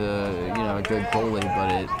sophomore. He's a a good goalie,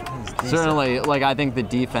 but it certainly, like, I think the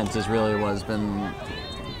defense is really what's been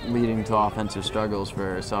leading to offensive struggles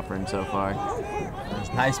for Suffern so far.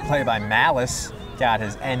 Nice play by Malice. Got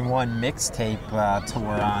his N1 mixtape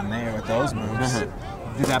tour on there with those moves.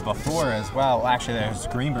 Did that before as well. Actually, there's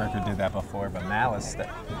Greenberg who did that before, but Malice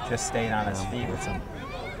just stayed on his feet with some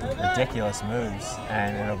ridiculous moves,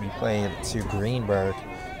 and it'll be played to Greenberg.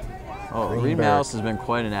 Oh, Reed Malice has been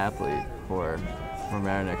quite an athlete for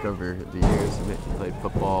Mamaroneck over the years. He played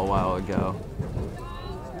football a while ago.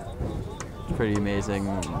 It's pretty amazing.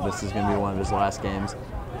 This is going to be one of his last games.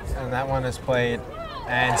 And that one is played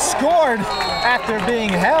and scored after being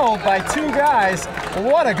held by 2 guys.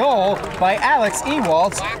 What a goal by Alex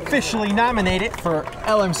Ewalds, officially nominated for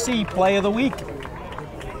LMC Play of the Week.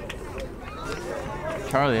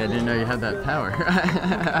 Charlie, I didn't know you had that power.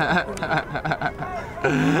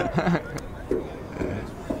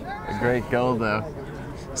 A great goal, though.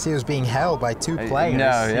 See, he was being held by 2 players. He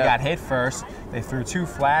got hit first. They threw 2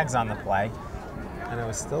 flags on the play, and it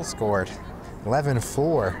was still scored.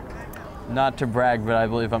 11-4. Not to brag, but I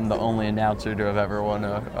believe I'm the only announcer to have ever won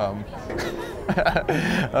a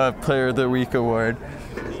Player of the Week award.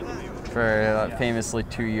 For famously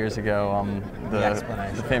 2 years ago,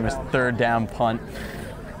 the famous 3rd down punt.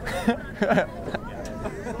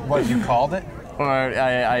 What you called it? Or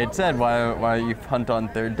I had said, why you punt on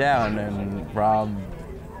 3rd down, and Rob,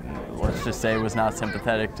 let's just say, was not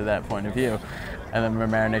sympathetic to that point of view. And then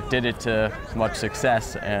Mamaroneck did it to much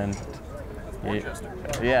success, and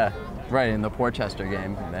right, in the Portchester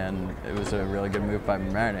game, and it was a really good move by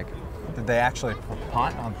Mamaroneck. Did they actually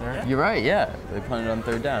punt on 3rd? You're right, yeah, they punted on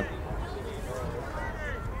 3rd down.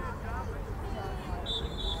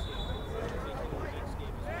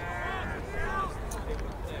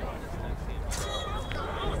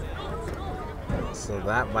 So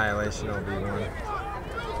that violation will be won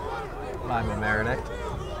by Mamaroneck.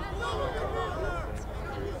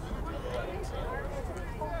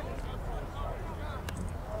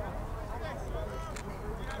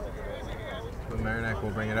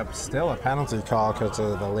 will bring it up. Still a penalty call because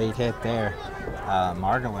of the late hit there.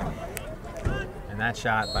 Margolin. And that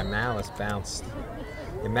shot by Malice bounced.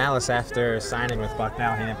 And Malice, after signing with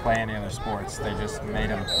Bucknell, he didn't play any other sports. They just made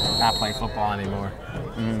him not play football anymore.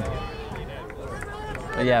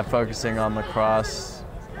 Yeah, focusing on lacrosse.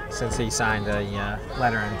 Since he signed a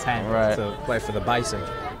letter of intent to play for the Bison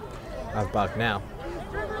of Bucknell.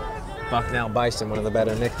 Bucknell Bison, one of the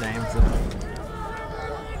better nicknames in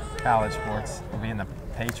college sports. Will be in the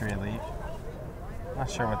Patriot League. Not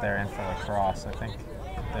sure what they're in for lacrosse. I think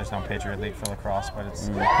there's no Patriot League for lacrosse, but it's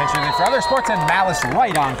Patriot League for other sports. And Malice,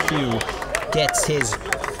 right on cue, Gets his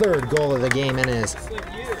third goal of the game and his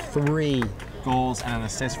 3 goals and an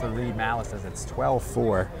assist for Reed Malice as it's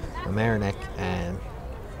 12-4 Mamaroneck, and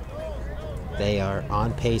they are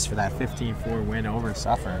on pace for that 15-4 win over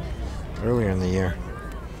Suffern earlier in the year.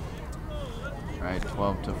 Right,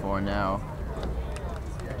 12-4 now.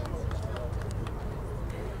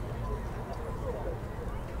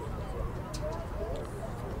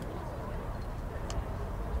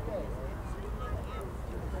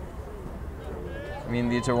 I mean,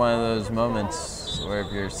 these are one of those moments where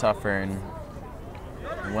if you're Suffern,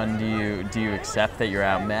 when do you accept that you're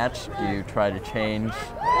outmatched? Do you try to change?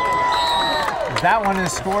 That one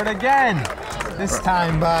is scored again. This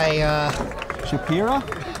time by Shapiro?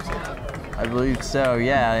 I believe so,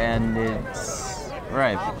 yeah, and it's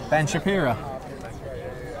right. Ben Shapiro.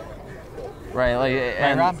 Right, like,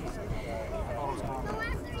 and Rob?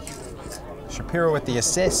 Shapiro with the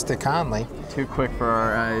assist to Conley. too quick for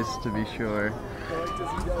our eyes to be sure.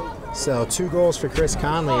 So 2 goals for Chris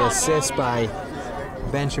Conley, assist by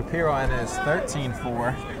Ben Shapiro, and it's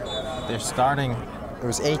 13-4. They're starting, it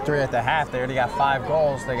was 8-3 at the half. They already got 5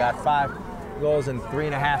 goals. They got 5 goals in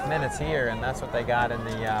 3.5 minutes here, and that's what they got in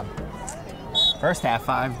the first half,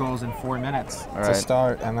 5 goals in 4 minutes to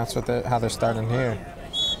start, and that's what how they're starting here.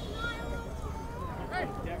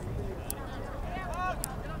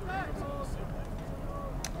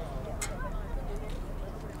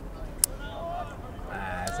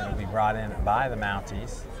 As it'll be brought in by the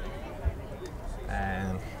Mounties.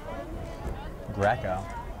 And Greco,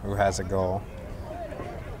 who has a goal.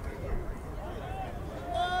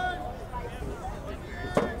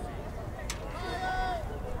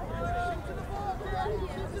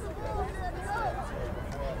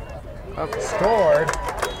 Scored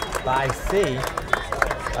by Fee,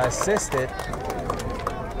 assisted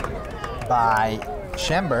by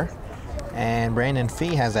Schember, and Brandon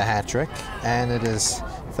Fee has a hat trick, and it is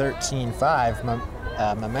 13-5.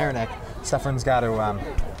 Mamaroneck. Suffern's got to,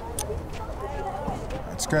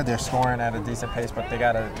 it's good they're scoring at a decent pace, but they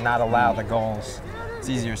got to not allow the goals. It's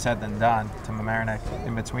easier said than done to Mamaroneck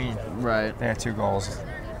in between. Right. They had 2 goals.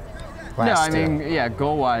 Yeah, I mean, yeah,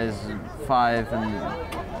 goal-wise, 5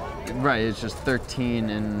 and right. It's just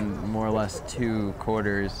 13 in more or less 2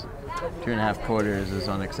 quarters. 2.5 quarters is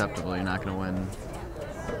unacceptable. You're not going to win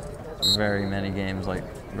very many games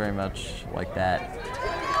very much like that.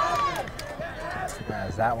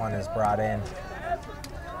 As that one is brought in,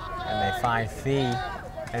 and they find Fee,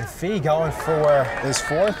 and Fee going for his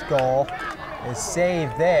 4th goal is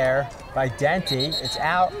saved there by Denty. It's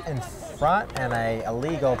out in front and a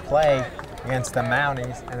illegal play against the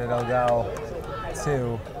Mounties, and it'll go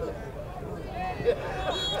to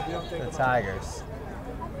the Tigers.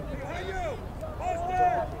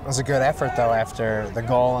 It was a good effort though after the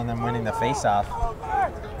goal and then winning the faceoff.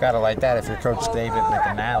 Gotta like that if you're Coach David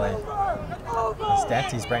McAnally.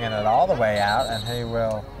 Denty's bringing it all the way out, and he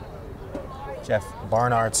will. Jeff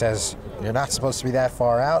Barnard says, "You're not supposed to be that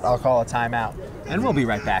far out. I'll call a timeout." And we'll be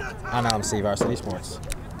right back on LMC Varsity Sports.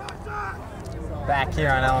 Back here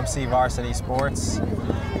on LMC Varsity Sports,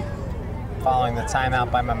 following the timeout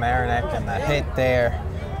by Mamaroneck and the hit there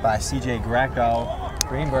by CJ Greco.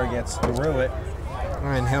 Greenberg gets through it,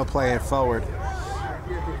 and he'll play it forward.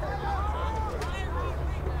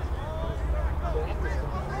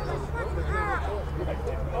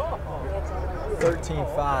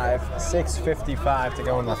 $13-5, 6:55 to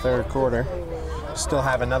go in the 3rd quarter. Still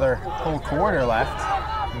have another whole quarter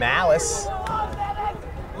left. Malice,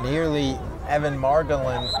 nearly Evan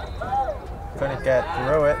Margolin couldn't get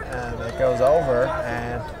through it, and it goes over,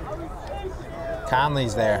 and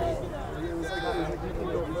Conley's there.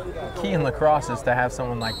 Key in lacrosse is to have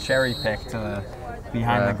someone like cherry pick to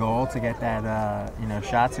behind the goal to get that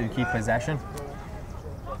shot so you keep possession.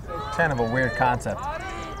 Kind of a weird concept.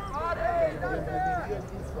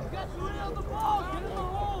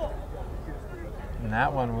 And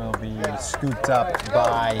that one will be scooped up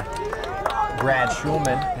by Brad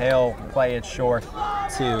Schulman. He'll play it short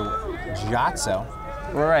to Giazzo.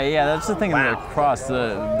 Right, yeah, that's the thing in lacrosse.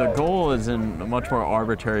 The goal is in a much more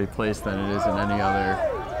arbitrary place than it is in any other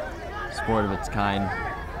sport of its kind.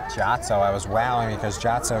 Jotso, I was wowing because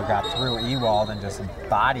Jotso got through Ewald and just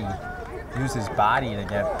used his body to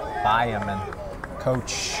get by him, and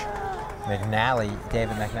Coach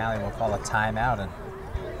David McNally will call a timeout, and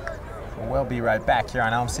we'll be right back here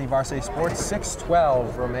on LMC Varsity Sports.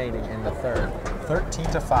 6:12 remaining in the third.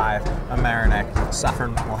 13-5, Mamaroneck.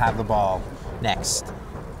 Suffern will have the ball next.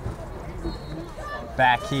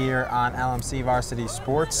 Back here on LMC Varsity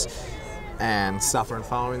Sports, and Suffern,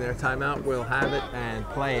 following their timeout, will have it and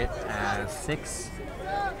play it as 6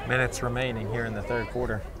 minutes remaining here in the third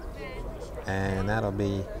quarter. And that'll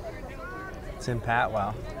be Tim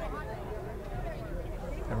Patwell.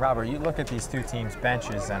 And Robert, you look at these two teams'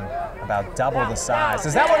 benches and about double the size.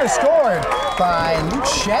 Is that one is scored by Luke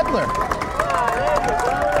Shedler?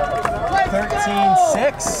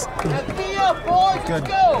 13-6. Good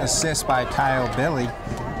assist by Kyle Billy.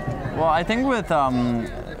 Well, I think with one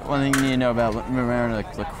thing you need to know about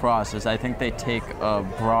Mamaroneck lacrosse is I think they take a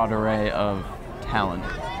broad array of talent.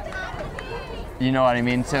 You know what I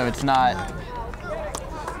mean? So it's not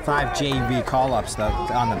 5 JV call-ups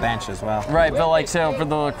on the bench as well. right, but like so for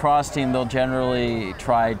the lacrosse team, they'll generally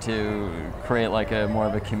try to create like a more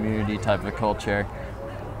of a community type of culture.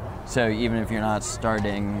 So even if you're not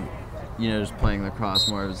starting, you know, just playing lacrosse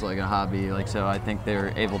more as like a hobby, like so I think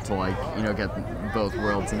they're able to like, you know, get both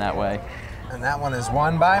worlds in that way. And that one is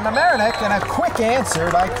won by Mamaroneck, and a quick answer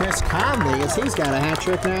by Chris Conley, as he's got a hat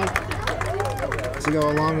trick now to go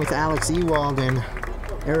along with Alex Ewald and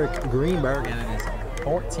Eric Greenberg, and it is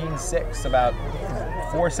 14-6, about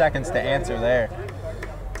 4 seconds to answer there,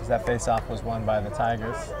 because that face-off was won by the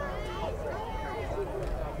Tigers.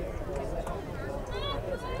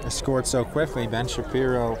 They scored so quickly. Ben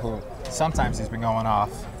Shapiro, who sometimes he's been going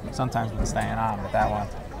off, sometimes been staying on, but that one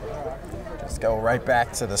just go right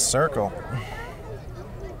back to the circle.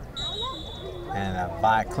 And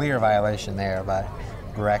a clear violation there by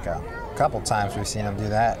Greco. A couple times we've seen him do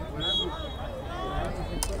that.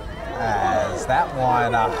 As that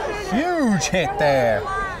one, a huge hit there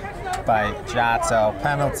by Jotso.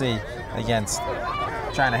 Penalty against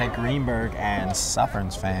trying to hit Greenberg, and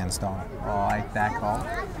Suffern's fans don't like that call.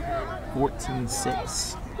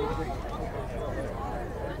 14-6.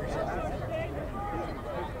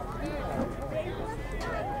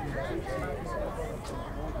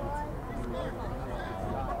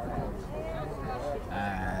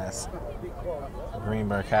 As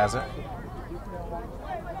Greenberg has it.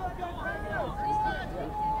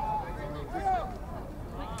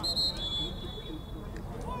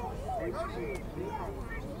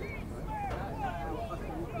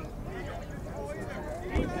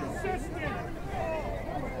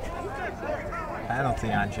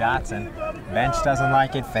 Penalty on Johnson. Bench doesn't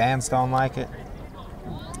like it, fans don't like it.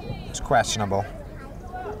 It's questionable.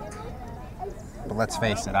 But let's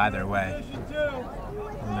face it, either way,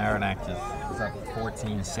 Mamaroneck is up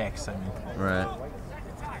 14-6. I mean, Right.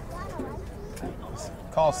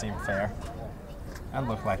 call seemed fair. That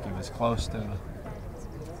looked like he was close to.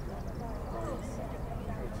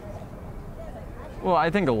 Well, I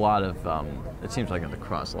think a lot of it seems like in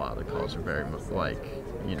lacrosse, a lot of the calls are very like,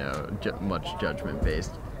 you know, much judgment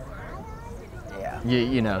based. Yeah.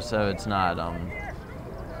 You know, so it's not.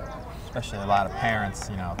 Especially a lot of parents,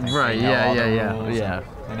 you know. Think Right. they know all the Yeah. rules, Yeah. and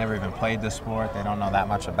they never even played the sport. They don't know that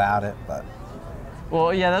much about it, but.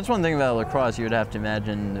 Well, yeah, that's one thing about lacrosse. You would have to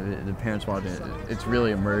imagine the parents watching it. It's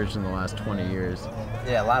really emerged in the last 20 years.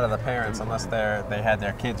 Yeah, a lot of the parents, unless they had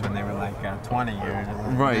their kids when they were like 20 years.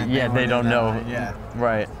 Right. Yeah, they don't know. Yeah.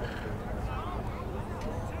 Right.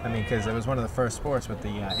 I mean, because it was one of the first sports with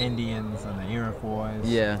the Indians and the Iroquois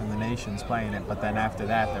and the nations playing it. But then after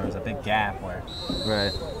that, there was a big gap where.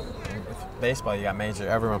 Right. With baseball, you got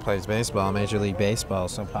everyone plays baseball. Major League Baseball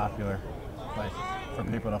is so popular, like for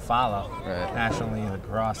people to follow. Right. National League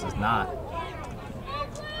Lacrosse is not.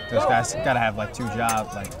 Those guys got to have like two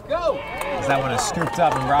jobs. Like, because that one is scooped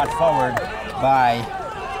up and brought forward by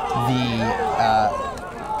the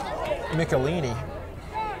Michelini.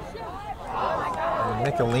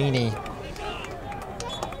 Michelini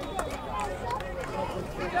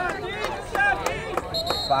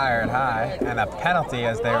fired high, and a penalty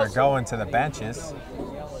as they were going to the benches.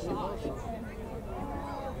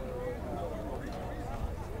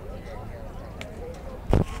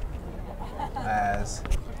 As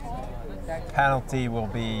penalty will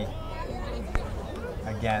be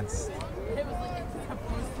against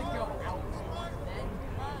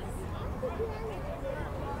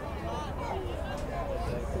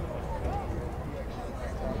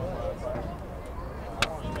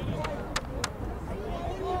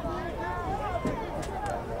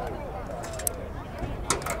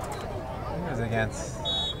against.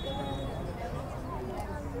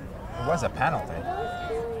 It was a penalty.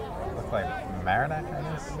 Looked like Mamaroneck, I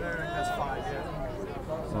guess. That's 5, yeah.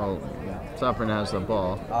 Well, Suffern has the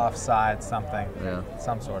ball. Offside, something. Yeah.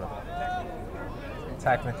 Some sort of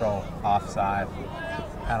technical offside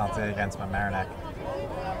penalty against Mamaroneck.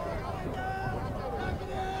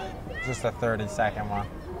 Just a 30-second one.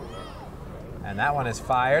 And that one is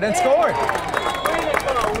fired and scored.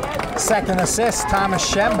 Second assist, Thomas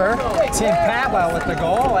Schember. Tim Patwell with the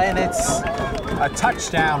goal, and it's a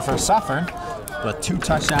touchdown for Suffern. But 2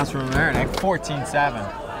 touchdowns for Mamaroneck,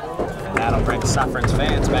 14-7. And that'll bring Suffern's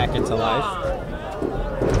fans back into life.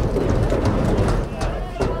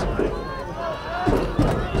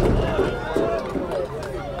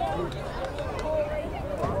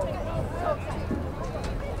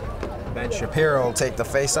 Ben Shapiro will take the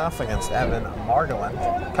face-off against Evan Margolin.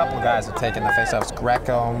 A couple of guys have taken the face-offs.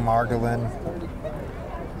 Greco, Margolin,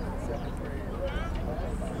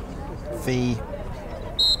 Fee.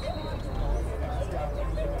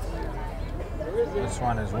 This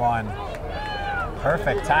one is one.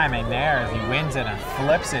 Perfect timing there as he wins it and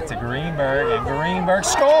flips it to Greenberg, and Greenberg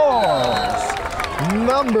scores!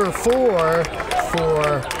 Number 4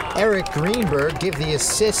 for Eric Greenberg. Give the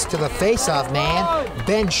assist to the face-off man,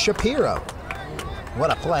 Ben Shapiro.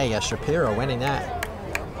 What a play, Shapiro winning that.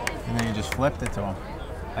 And then he just flipped it to him.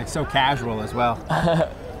 Like so casual as well.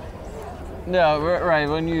 No, right.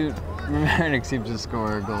 When Mamaroneck seems to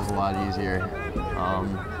score goals a lot easier.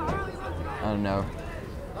 I don't know.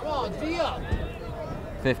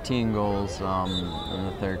 15 goals in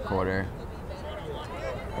the third quarter.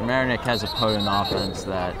 Mamaroneck has a potent offense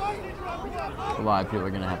that a lot of people are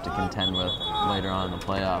going to have to contend with later on in the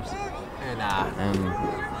playoffs. And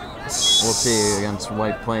we'll see against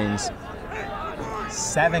White Plains.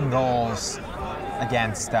 7 goals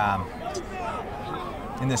against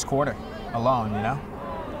in this quarter alone, you know,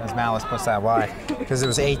 as Malice puts that wide. Because it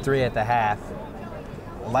was 8-3 at the half.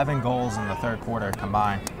 11 goals in the third quarter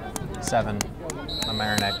combined. 7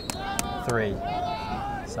 Mamaroneck, 3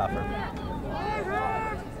 Suffern.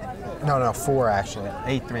 No, 4 actually.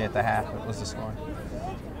 8-3 at the half was the score.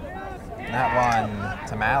 And that one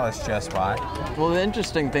to Malice just wide. Well, the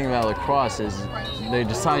interesting thing about Lacrosse is they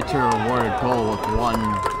decide to reward a goal with 1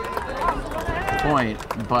 point,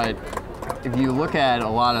 but if you look at a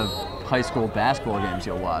lot of high school basketball games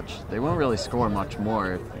you'll watch, they won't really score much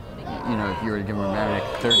more if you were to give Mamaroneck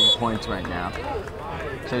 30 points right now.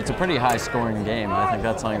 So it's a pretty high scoring game. I think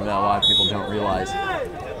that's something that a lot of people don't realize.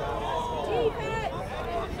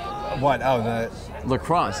 What? Oh, the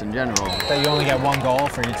Lacrosse in general. that you only get 1 goal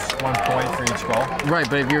for each 1 point for each goal. Right,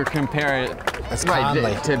 but if you compare it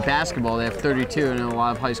to basketball, they have 32, and in a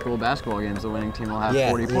lot of high school basketball games, the winning team will have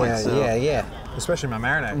 40 points. So. Yeah. Especially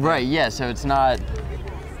Mamaroneck. Right, yeah. So it's not.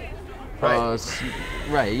 Right.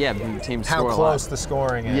 Right, yeah. Teams How score close a lot. the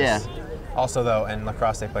scoring is. Yeah. Also, though, in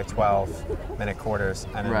lacrosse they play 12-minute quarters,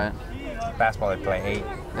 and in basketball they play 8.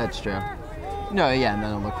 That's true. No, yeah, and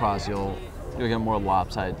then in lacrosse you'll get more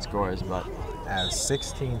lopsided scores, but.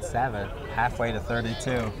 16-7, halfway to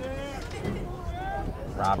 32.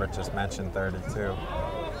 Robert just mentioned 32.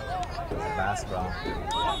 Basketball.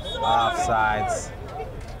 Offsides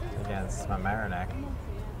against Mamaroneck.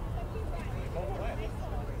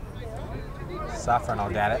 Suffern will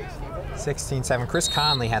get it. 16-7. Chris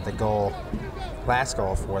Conley had the last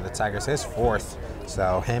goal for the Tigers, his 4th.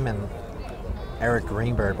 So him and Eric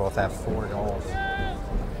Greenberg both have 4 goals.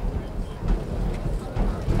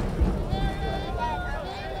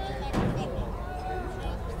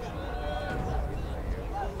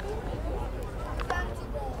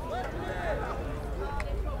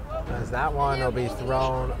 As that one will be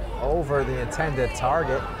thrown over the intended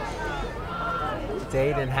target.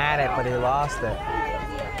 Dayton had it, but he lost it.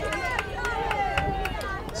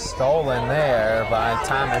 Stolen there by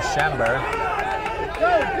Thomas Schember.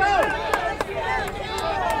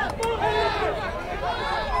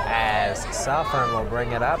 As Suffern will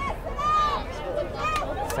bring it up.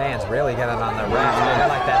 Fans really getting on the ref. They don't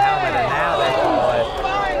like that helmet, and now they call it.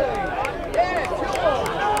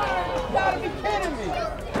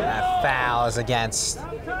 That foul is against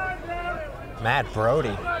Matt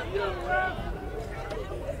Brody.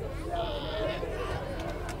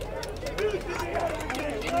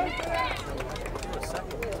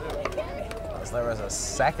 There was a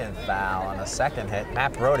second foul and a second hit.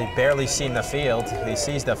 Matt Brody barely seen the field. He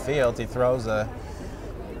sees the field, he throws a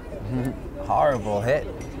horrible hit.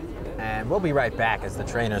 And we'll be right back as the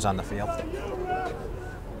trainer's on the field.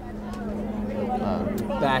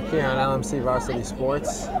 Back here on LMC Varsity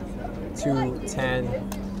Sports, 2:10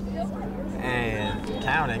 and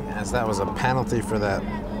counting, as that was a penalty for that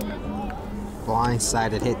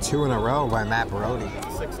Blindsided hit 2 in a row by Mamaroneck.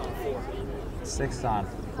 6 on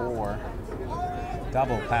 4.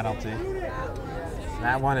 Double penalty.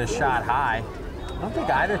 That one is shot high. I don't think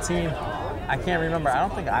either team, I can't remember, I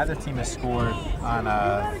don't think either team has scored on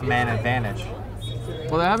a man advantage.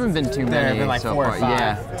 Well, there haven't been too many. There have been like so 4 or far. 5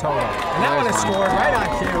 Yeah. total. And that one is scored right on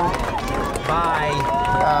cue by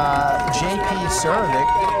J.P. Servik,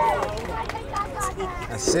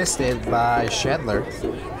 assisted by Shedler.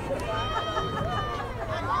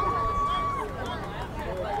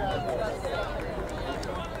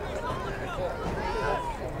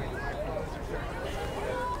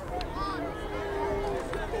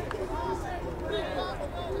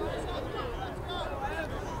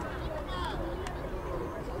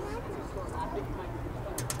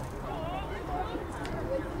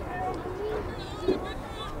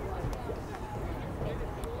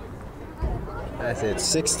 That's it,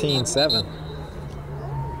 16-7.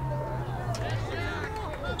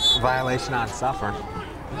 Violation on Suffern.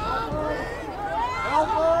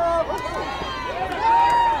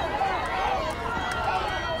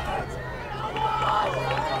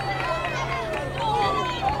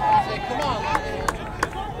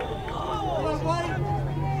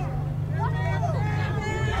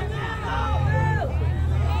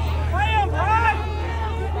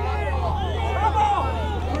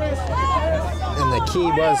 Key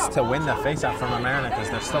was to win the faceoff from Mamaroneck because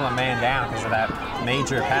they're still a man down because of that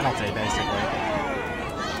major penalty, basically.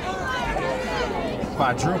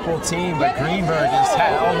 Quadruple team, but Greenberg is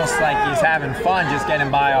almost like he's having fun just getting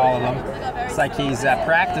by all of them. It's like he's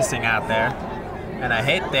practicing out there. And a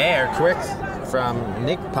hit there, quick from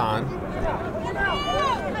Nick Pond.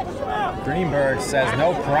 Greenberg says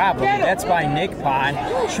no problem, gets by Nick Pond,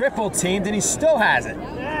 triple teamed, and he still has it.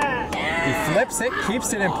 He flips it,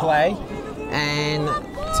 keeps it in play, and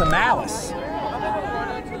to Malice.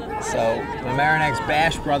 So Mamaroneck's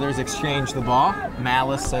Bash brothers exchange the ball.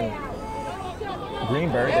 Malice and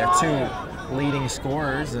Greenberg, they're 2 leading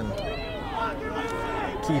scorers and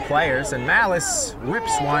key players. And Malice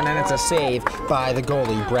whips one, and it's a save by the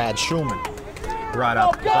goalie, Brad Schulman. Brought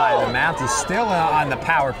up by the Mounties. Still on the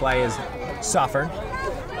power play is Suffern.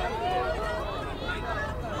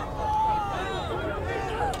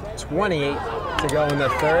 28 to go in the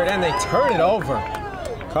third, and they turn it over.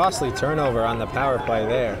 Costly turnover on the power play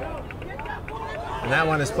there. And that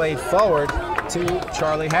one is played forward to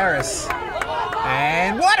Charlie Harris.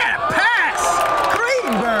 And what a pass!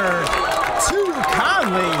 Greenberg to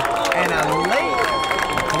Conley, and a late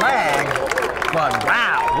flag. But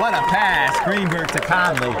wow, what a pass! Greenberg to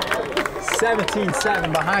Conley.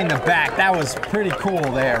 17-7 behind the back. That was pretty cool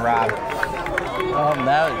there, Rob.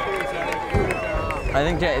 I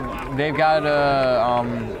think they've got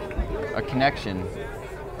a connection.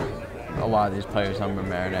 A lot of these players on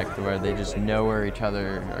Mamaroneck, where they just know where each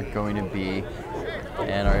other are going to be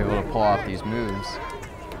and are able to pull off these moves.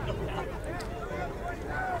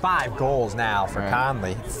 5 goals now for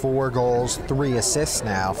Conley. 4 goals, 3 assists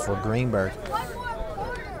now for Greenberg.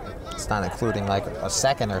 It's not including like a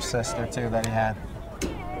second assist or 2 that he had.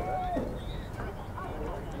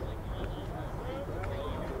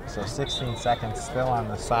 So 16 seconds still on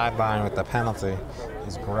the sideline with the penalty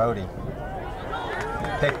is Brody.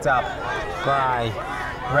 Picked up by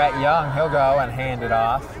Brett Young. He'll go and hand it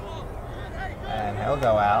off. And he'll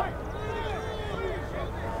go out.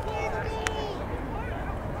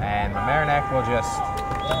 And Mamaroneck will just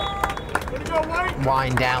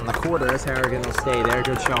wind down the quarter as Harrigan will stay there.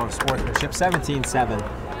 Good show of sportsmanship.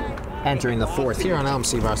 17-7 entering the 4th here on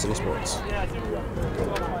LMC Varsity Sports.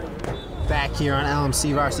 Back here on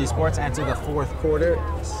LMC Varsity Sports, enter the 4th quarter.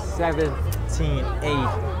 17-8,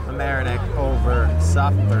 Mamaroneck over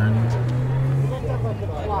Suffern.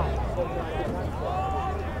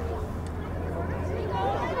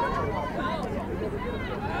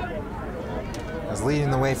 As leading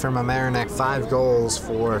the way for Mamaroneck, 5 goals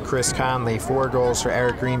for Chris Conley, 4 goals for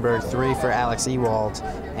Eric Greenberg, 3 for Alex Ewald,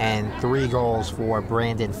 and 3 goals for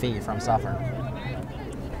Brandon Fee from Suffern.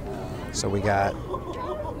 So we got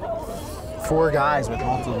 4 guys with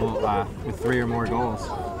multiple, with 3 or more goals.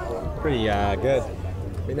 Pretty good.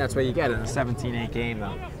 I mean, that's what you get in a 17-8 game,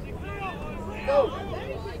 though.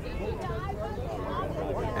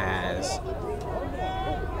 As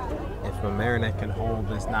if Mamaroneck can hold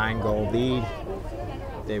this 9-goal lead,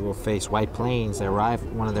 they will face White Plains,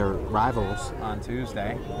 one of their rivals, on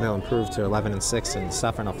Tuesday. They'll improve to 11-6, and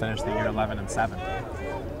Suffern will finish the year 11-7.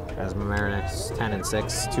 As Mamaroneck's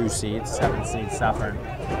 10-6, 2 seeds, 7 seeds Suffern,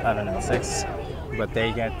 11-6. But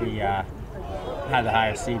they get have the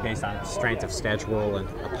higher seed based on strength of schedule and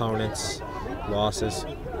opponents, losses.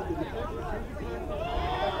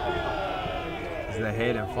 they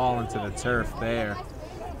hit and fall into the turf there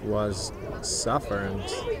was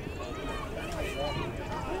Suffern's.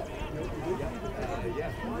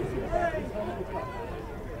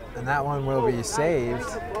 And that one will be saved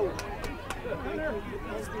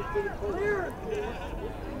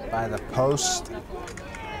by the post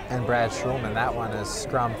and Brad Schulman. That one is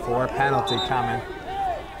scrum 4, penalty coming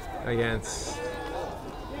against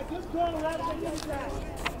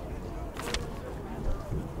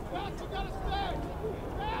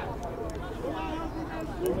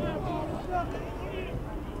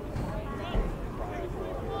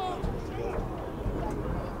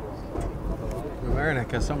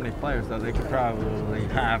Mamaroneck has so many players though they could probably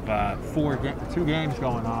have 2 games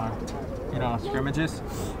going on, you know, scrimmages.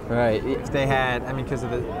 Right. If they had, I mean, because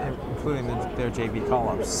of including their JV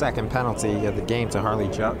call-ups. Second penalty of the game to Harley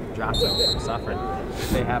Giotto from Suffern.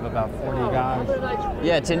 They have about 40 guys.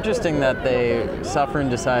 Yeah, it's interesting that Suffern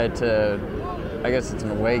decided to, I guess it's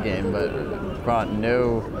an away game, but brought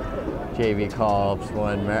no JV call-ups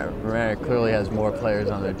when Mamaroneck clearly has more players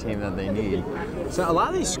on their team than they need. So a lot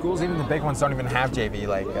of these schools, even the big ones, don't even have JV,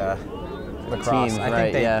 like Lacrosse. Teams,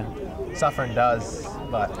 I think yeah. Suffern does,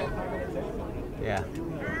 but yeah.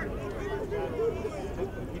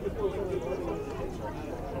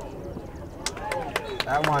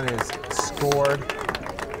 That one is scored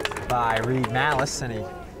by Reed Malice, and he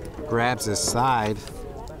grabs his side.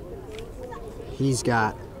 He's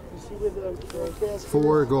got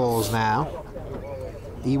 4 goals now.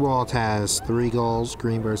 Ewald has 3 goals,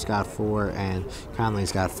 Greenberg's got 4, and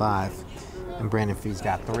Conley's got 5. And Brandon Fee's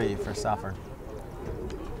got 3 for Suffern.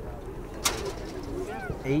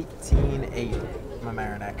 18-8,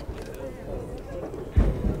 Mamaroneck.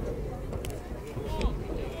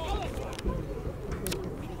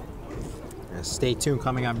 Stay tuned,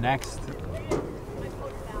 coming up next.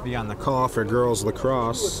 Be on the call for girls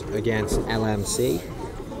lacrosse against LMC.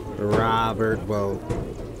 Robert will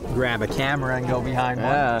grab a camera and go behind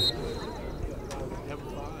one. Yeah.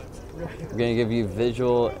 I'm gonna give you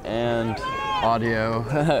visual and audio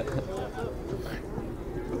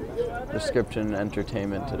description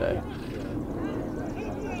entertainment today.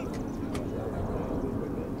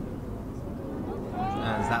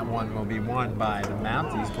 As that one will be won by the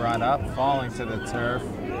Mounties, brought up, falling to the turf,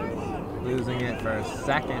 losing it for a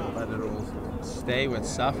second, but it'll stay with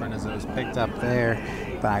Suffern as it was picked up there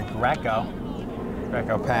by Greco.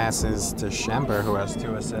 Greco passes to Schember, who has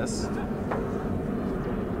 2 assists.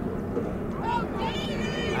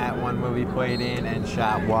 That one will be played in and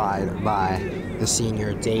shot wide by the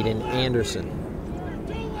senior Dayton Anderson.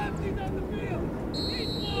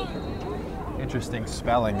 Interesting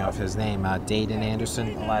spelling of his name, Dayton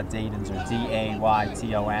Anderson. A lot of Daytons are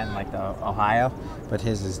D-A-Y-T-O-N, like the Ohio, but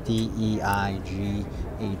his is D-E-I-G-H-T-O-N.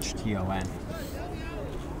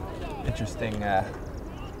 Interesting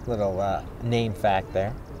little name fact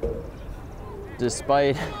there.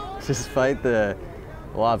 Despite the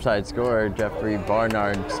lopside score, Jeffrey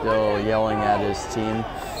Barnard still yelling at his team.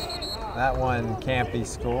 That one can't be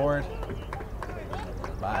scored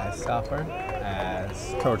by Suffern,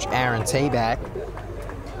 as Coach Aaron Tabak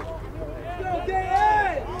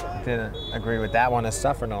didn't agree with that one, as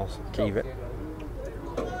Suffern will keep it.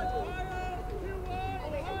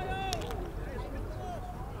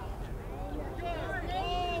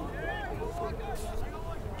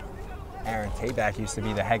 Aaron Tabak used to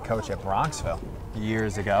be the head coach at Bronxville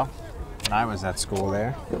years ago when I was at school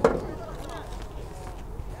there.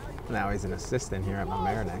 Now he's an assistant here at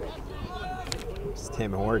Mamaroneck.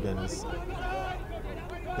 Tim Horgan is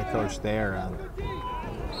the coach there,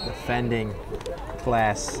 defending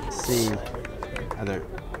Class C.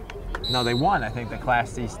 No, they won, I think, the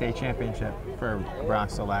Class C state championship for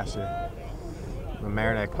Bronxville last year.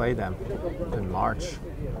 Mamaroneck played them in March.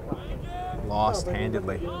 Lost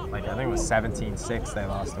handedly. Like, I think it was 17-6 they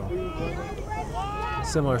lost to them.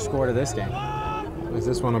 Similar score to this game.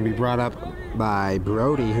 This one will be brought up by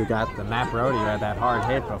Brody, who got Matt Brody, who had that hard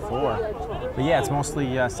hit before. But yeah, it's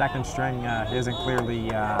mostly second string. He hasn't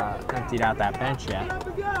clearly emptied out that bench yet.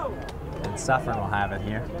 And Suffern will have it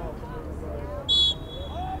here.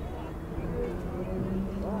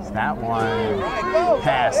 So that one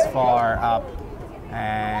passed far up,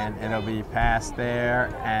 and it'll be passed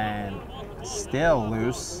there and still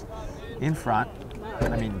loose in front.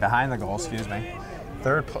 I mean, behind the goal, excuse me.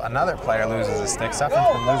 Another player loses a stick. Suffern's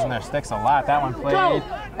been losing their sticks a lot. That one played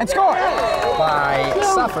and scored by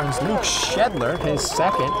Suffern's Luke Shedler, his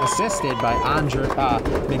second, assisted by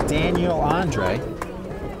McDaniel Andre.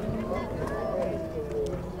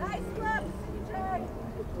 Nice.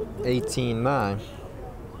 18-9.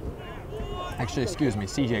 Actually, excuse me,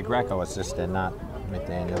 CJ Greco assisted, not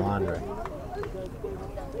McDaniel Andre.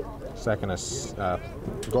 Second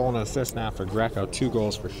goal and assist now for Greco. 2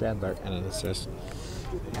 goals for Shedler and an assist.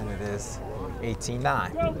 And it is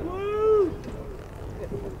 18-9.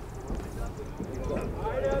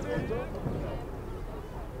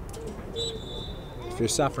 If you're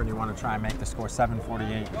Suffern, you want to try and make the score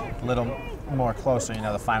 7:48 a little more closer, you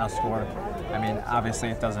know, the final score. I mean, obviously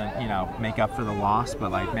it doesn't, you know, make up for the loss,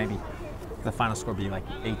 but like maybe the final score be like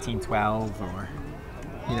 18-12 or,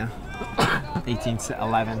 you know,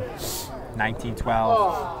 18-11,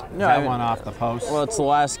 19-12. No, That one off the post. Well, it's the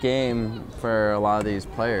last game for a lot of these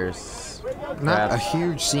players. Not a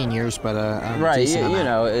huge seniors, but a right, decent amount. you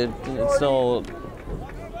know, it's still,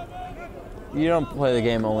 you don't play the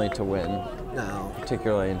game only to win. No.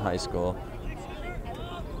 Particularly in high school.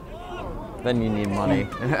 Then you need money.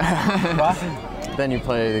 What? Then you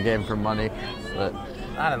play the game for money. But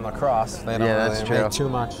not in lacrosse. They don't that's really true. make too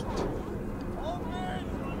much.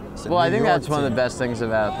 Well, I think that's one of the best things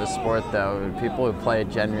about the sport, though. People who play it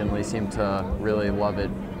genuinely seem to really love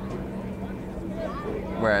it.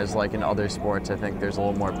 Whereas, like in other sports, I think there's a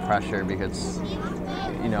little more pressure because,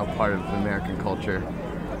 you know, part of American culture.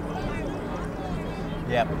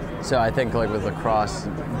 Yep. So I think, like with lacrosse,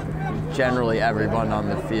 generally everyone on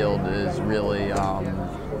the field is really, you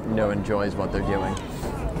know, enjoys what they're doing.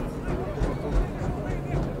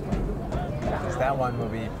 That one will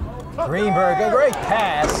be Greenberg, a great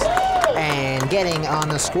pass. And getting on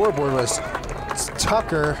the scoreboard was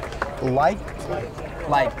Tucker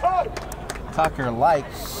Tucker Like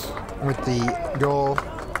with the goal.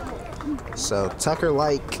 So Tucker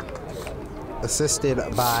Like assisted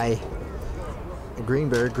by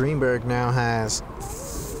Greenberg. Greenberg now has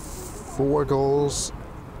 4 goals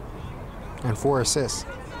and 4 assists.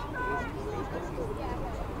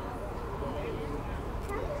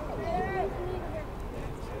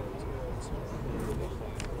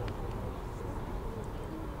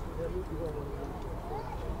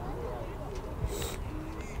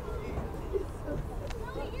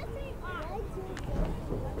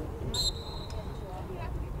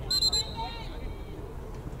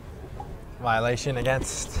 Violation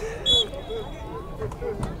against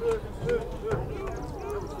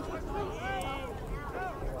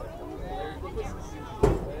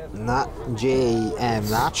not J.M.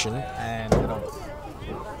 Notchin. And it'll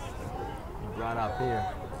be brought up here.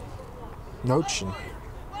 Notchin.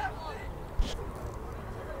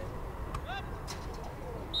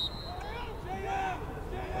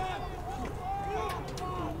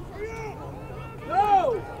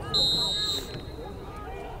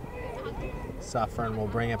 Suffern will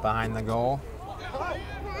bring it behind the goal.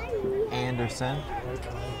 Anderson.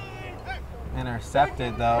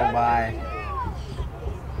 Intercepted, though, by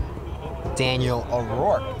Daniel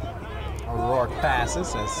O'Rourke. O'Rourke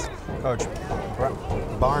passes as Coach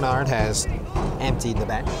Barnard has emptied the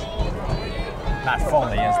bench. Not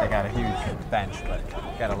fully, as they got a huge bench, but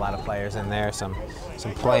got a lot of players in there. Some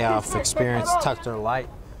playoff experience. Tucker Light,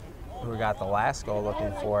 who got the last goal,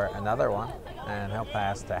 looking for another one. And he'll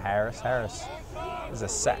pass to Harris. Harris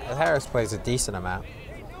plays a decent amount.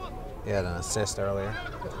 He had an assist earlier.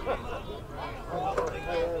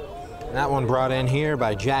 And that one brought in here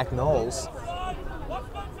by Jack Knowles.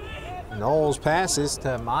 Knowles passes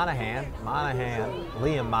to Monahan.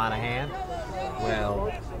 Liam Monahan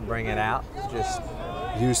will bring it out. Just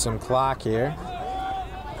use some clock here.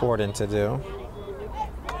 Important to do.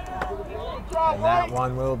 And that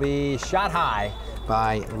one will be shot high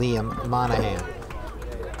by Liam Monahan.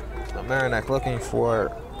 Mamaroneck looking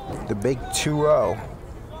for the big 2-0,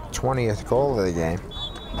 20th goal of the game.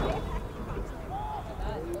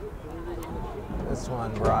 This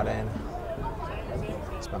one brought in.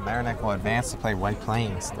 So Mamaroneck will advance to play White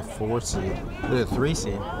Plains, the 3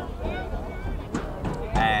 seed.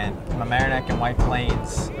 And Mamaroneck and White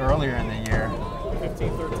Plains earlier in the year.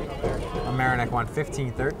 15-13. Mamaroneck won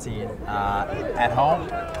 15-13 at home.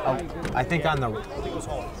 I think on the.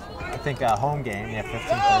 I think a home game. Yeah,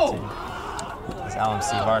 15-13. As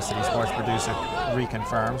LMC Varsity sports producer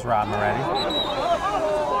reconfirms, Rob Moretti.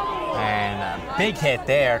 And a big hit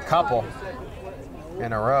there, couple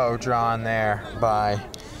in a row drawn there by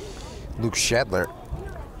Luke Shedler.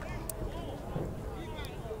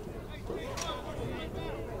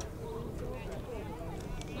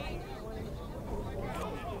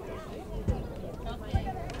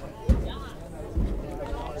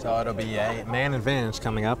 So it'll be a man advantage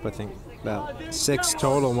coming up. I think about 6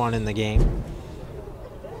 total, 1 in the game.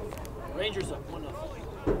 Rangers up 1-0.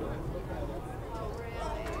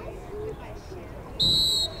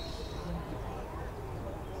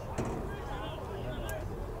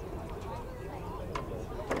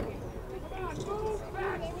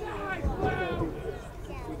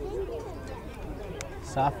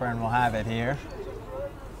 Suffern will have it here.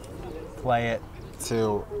 Play it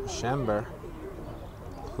to Schember,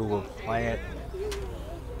 who will play it.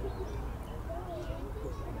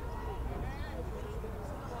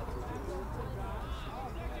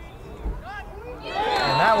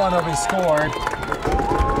 And that one will be scored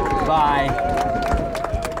by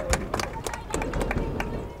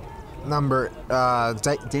number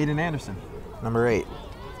Dayton Anderson. number 8.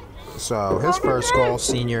 So his first goal,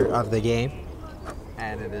 senior of the game.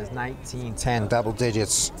 And it is 19-10, double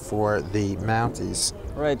digits for the Mounties.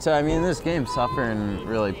 Right, so I mean, in this game, Suffern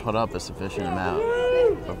really put up a sufficient amount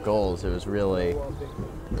of goals. It was really,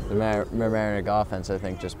 the Mamaroneck offense, I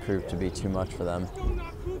think, just proved to be too much for them.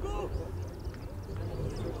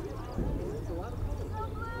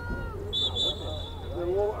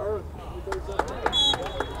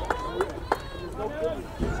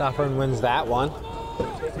 Suffern wins that one.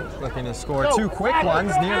 Looking to score 2 quick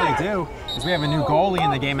ones, nearly do, as we have a new goalie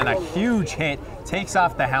in the game and a huge hit, takes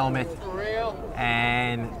off the helmet,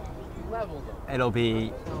 and it'll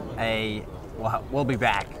be we'll be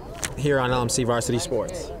back Here on LMC Varsity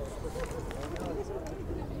Sports.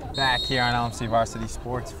 Back here on LMC Varsity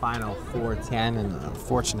Sports, Final 4-10, and an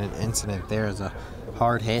unfortunate incident there is a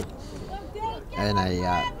hard hit and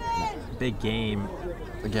a big game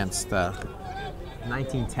against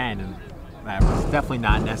 1910, and that was definitely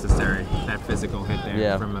not necessary, that physical hit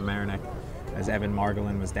there from Mamaroneck, as Evan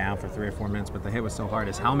Margolin was down for 3 or 4 minutes, but the hit was so hard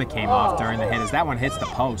his helmet came off during the hit. As that one hits the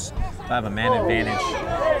post, they'll have a man advantage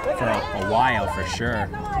for a while for sure.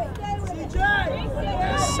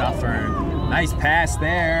 As Suffern, nice pass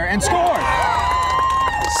there, and scored!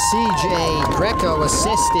 CJ Greco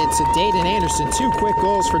assisted to Dayton Anderson. 2 quick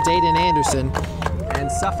goals for Dayton Anderson.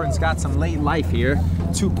 And Suffern's got some late life here.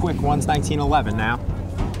 2 quick ones, 19-11 now.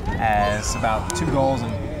 As about 2 goals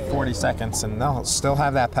in 40 seconds, and they'll still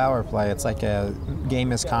have that power play. It's like a game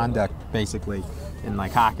misconduct, basically, in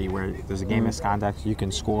like hockey, where there's a game misconduct, you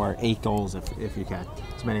can score 8 goals if you can,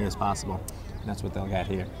 as many as possible. And that's what they'll get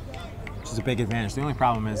here, which is a big advantage. The only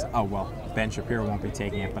problem is, Ben Shapiro won't be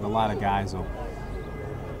taking it, but a lot of guys will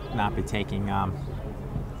not be taking.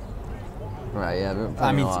 Right, yeah.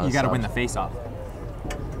 I mean, you got to win the face-off.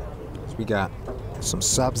 So we got some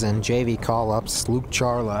subs in, JV call-ups. Luke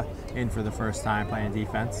Charla in for the first time playing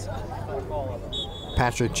defense.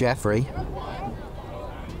 Patrick Jeffrey.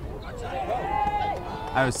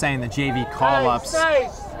 I was saying the JV call-ups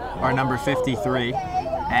are number 53,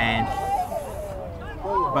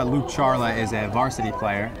 but Luke Charla is a varsity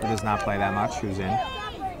player who does not play that much, who's in.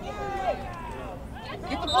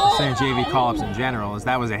 I'm saying JV call-ups in general, as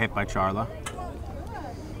that was a hit by Charla.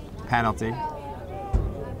 Penalty.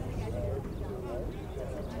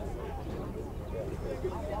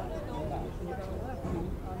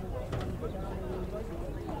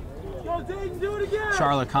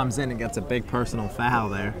 Charla comes in and gets a big personal foul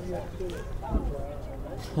there.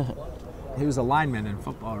 He was a lineman in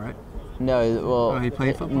football, right? No, well, he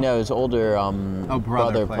played football? No, his older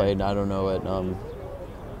brother played. I don't know what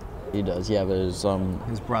he does. Yeah, but his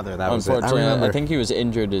brother. That was it. Unfortunately, I think he was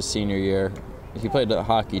injured his senior year. He played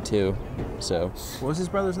hockey too, so. What was his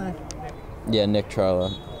brother's name? Yeah, Nick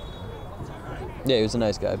Charla. Yeah, he was a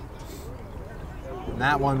nice guy. And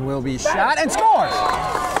that one will be shot and scored.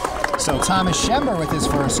 So Thomas Schember with his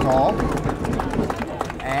first goal.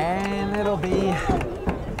 And it'll be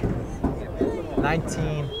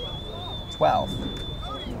 19-12.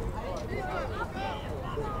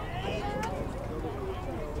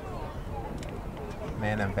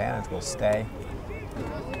 Man advantage will stay.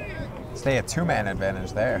 Stay a 2-man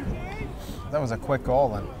advantage there. That was a quick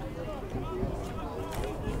goal. And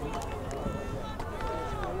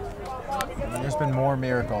there's been more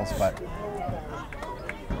miracles, but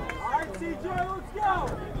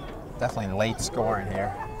definitely late scoring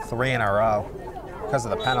here. 3 in a row because of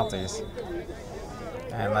the penalties.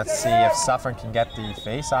 And let's see if Suffern can get the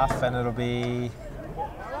face-off, and it'll be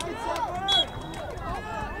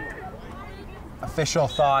official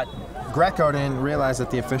thought. Greco didn't realize that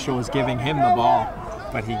the official was giving him the ball,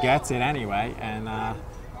 but he gets it anyway and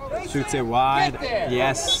shoots it wide.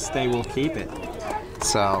 Yes, they will keep it.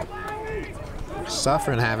 So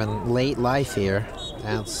Suffern having late life here,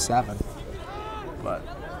 down 7. But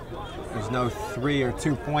there's no 3 or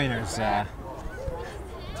 2-pointers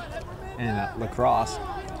in lacrosse.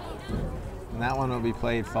 And that one will be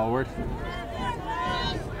played forward.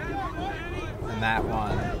 And that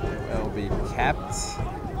one will be kept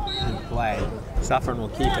in play. Suffern will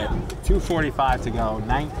keep it. 2:45 to go,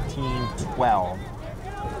 19-12.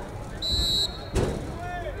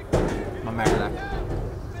 Mamaroneck.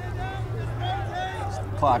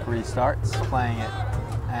 Clock restarts, playing it.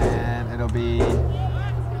 And it'll be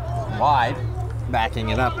wide. Backing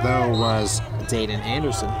it up, though, was Dayton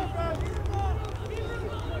Anderson.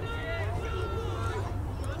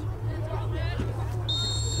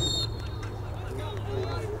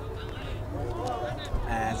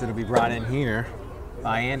 As it'll be brought in here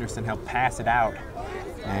by Anderson. He'll pass it out.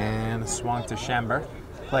 And swung to Schember.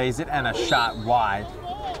 Plays it, and a shot wide.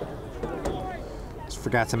 Just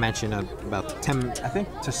forgot to mention about 10, I think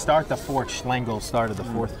to start the fourth, Schlengel started the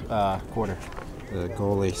fourth quarter. The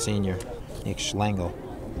goalie senior, Nick Schlengel.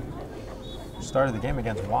 Started the game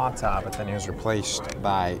against Wanta, but then he was replaced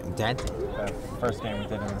by Dent, the first game we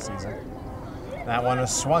did in the season. That one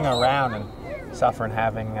was swung around, and Suffern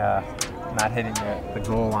having not hitting the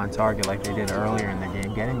goal on target like they did earlier in the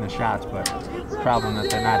game, getting the shots, but the problem that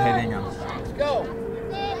they're not hitting them.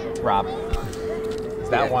 Rob.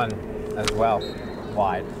 That one as well,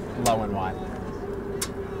 wide, low and wide.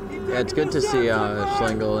 Yeah, it's good to see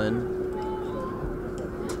Schlengel in.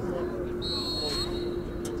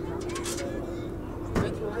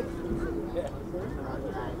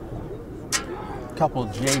 Couple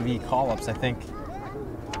JV call-ups, I think,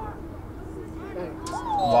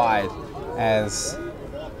 wide, as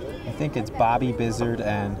I think it's Bobby Bizzard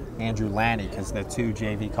and Andrew Lanny, because they're two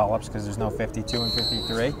JV call-ups, because there's no 52 and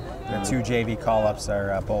 53. The two JV call-ups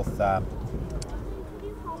are both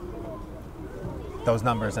those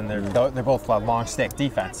numbers, and they're both long stick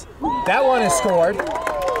defense. That one is scored.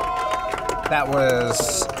 That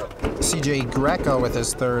was CJ Greco with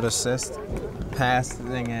his third assist,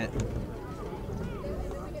 passing it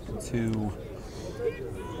to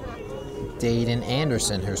Dayton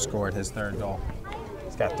Anderson, who scored his third goal.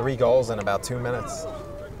 He's got 3 goals in about 2 minutes.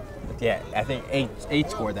 Yeah, I think eight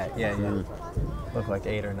scored that. Yeah. Looked like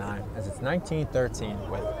 8 or 9. As it's 19-13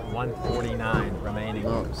 with 1:49 remaining.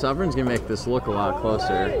 Well, Suffern's gonna make this look a lot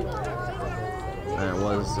closer than it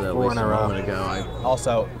was at least a moment ago.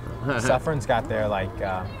 Also, Suffern's got their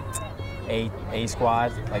A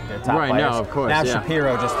squad, like their top players. No, of course, now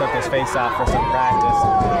Shapiro just took his face off for some practice.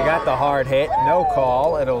 He got the hard hit, no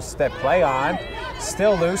call. It'll step play on.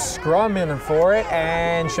 Still loose, scrum in for it,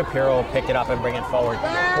 and Shapiro will pick it up and bring it forward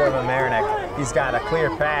for Mamaroneck. He's got a clear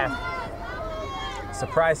path.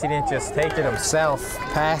 Surprised he didn't just take it himself.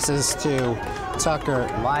 Passes to Tucker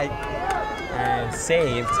Light and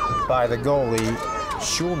saved by the goalie,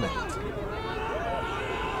 Schulman.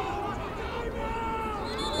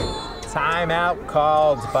 Timeout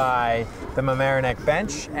called by the Mamaroneck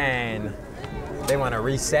bench, and they want to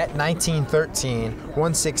reset. 19-13,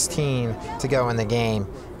 1:16 to go in the game.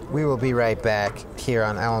 We will be right back here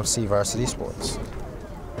on LMC Varsity Sports.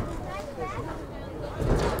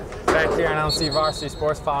 Back here on LMC Varsity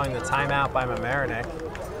Sports following the timeout by Mamaroneck.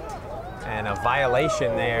 And a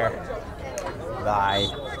violation there by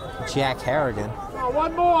Jack Harrigan.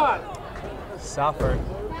 One more. Suffern.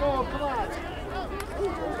 Come on.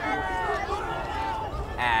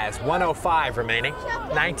 As 1:05 remaining,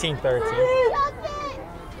 19-13.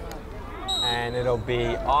 And it'll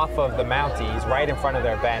be off of the Mounties, right in front of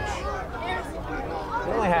their bench.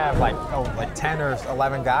 They only have like 10 or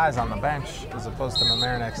 11 guys on the bench, as opposed to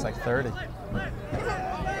Mamaroneck's like 30.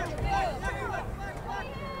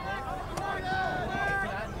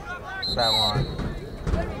 That one.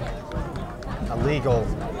 Illegal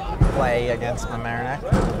play against Mamaroneck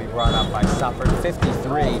will be brought up by Suffern.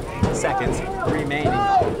 53 seconds remaining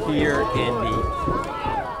here in the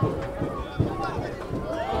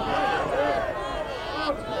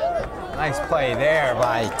nice play there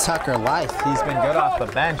by Tucker Life. He's been good off the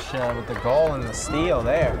bench with the goal and the steal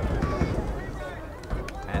there.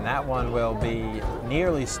 And that one will be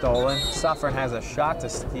nearly stolen. Suffern has a shot to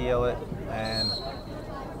steal it, and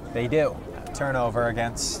they do. Turnover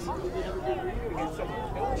against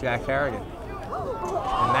Jack Harrigan.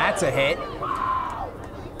 And that's a hit,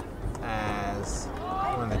 as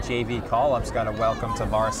one of the JV call-ups got a welcome to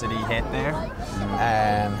varsity hit there.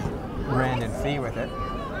 And Brandon Fee with it.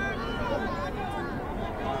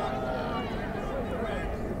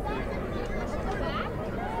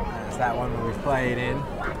 As that one will be played in.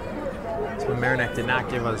 So Mamaroneck did not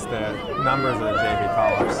give us the numbers of the JV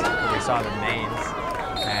call-ups, but we saw the names.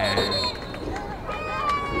 And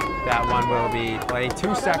that one will be played.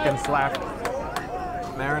 2 seconds left.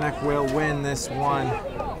 Mamaroneck will win this one.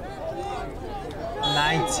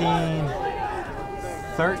 19-13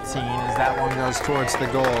 as that one goes towards the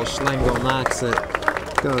goal. Schlengel knocks it,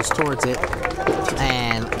 goes towards it,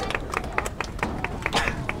 and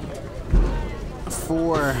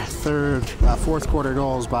fourth quarter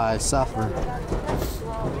goals by Suffern.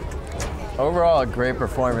 Overall, a great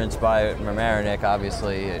performance by Mamaroneck.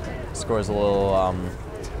 Obviously, it scores a little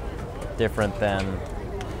different than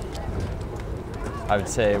I would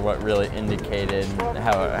say what really indicated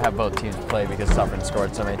how both teams played, because Suffern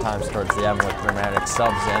scored so many times towards the end with Mamaroneck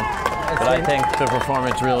subs in. But I think the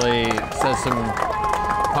performance really says some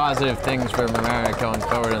positive things for Mamaroneck going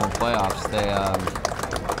forward in the playoffs. They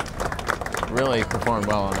really performed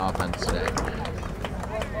well on offense today,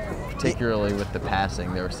 particularly with the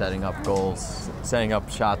passing. They were setting up goals, setting up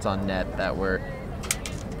shots on net that were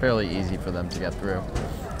fairly easy for them to get through.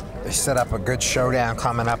 They set up a good showdown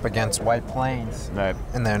coming up against White Plains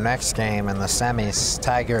in their next game in the semis.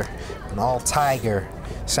 An all-Tiger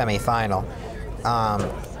semifinal.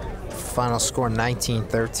 Final score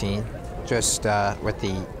 19-13. Just with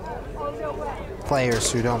the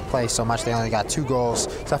players who don't play so much, they only got 2 goals.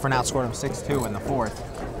 Suffern outscored them 6-2 in the 4th.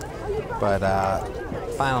 But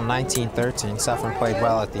final 19-13. Suffern played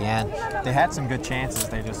well at the end. They had some good chances.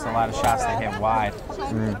 They just a lot of shots they hit wide.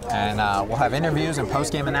 And we'll have interviews and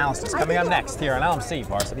post-game analysis coming up next here on LMC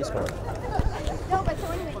Varsity Sport.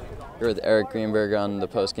 Here with Eric Greenberg on the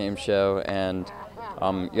post-game show, and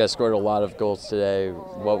you guys scored a lot of goals today.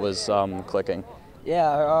 What was clicking? Yeah,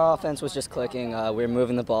 our offense was just clicking. We were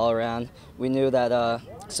moving the ball around. We knew that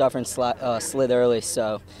Suffern slid early,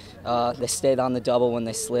 so they stayed on the double when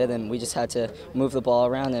they slid, and we just had to move the ball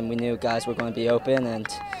around, and we knew guys were going to be open, and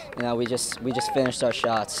we just finished our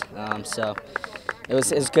shots. So it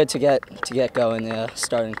was good to get going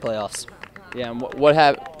starting playoffs. Yeah, and what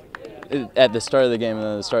happened at the start of the game and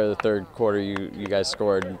then at the start of the third quarter? You guys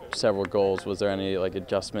scored several goals. Was there any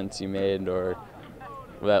adjustments you made or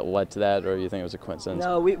that led to that, or you think it was a coincidence?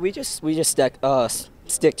 No, we just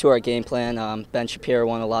stick to our game plan. Ben Shapiro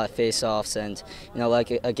won a lot of face-offs, and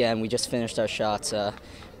again, we just finished our shots.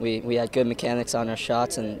 We had good mechanics on our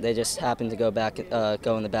shots, and they just happened to go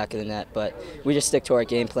in the back of the net. But we just stick to our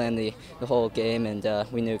game plan the whole game, and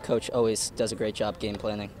we knew Coach always does a great job game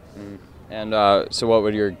planning. And so, what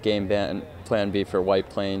would your game plan be for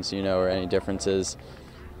White Plains? Or any differences?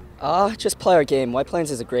 Just play our game. White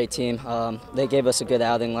Plains is a great team. They gave us a good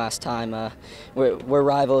outing last time. We're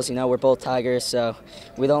rivals, we're both Tigers, so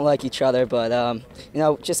we don't like each other, but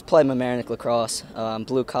just play Mamaroneck Lacrosse,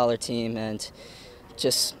 blue-collar team, and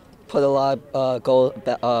just put a lot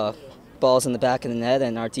of balls in the back of the net,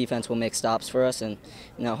 and our defense will make stops for us, and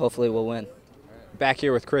hopefully we'll win. Back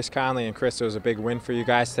here with Chris Conley, and Chris, it was a big win for you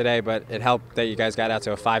guys today, but it helped that you guys got out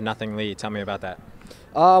to a 5-0 lead. Tell me about that.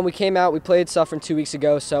 We came out, we played Suffern 2 weeks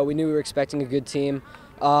ago, so we knew we were expecting a good team.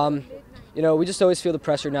 We just always feel the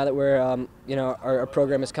pressure now that we're, our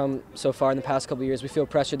program has come so far in the past couple of years. We feel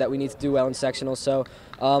pressure that we need to do well in sectionals. So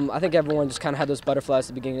I think everyone just kind of had those butterflies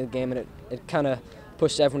at the beginning of the game, and it kind of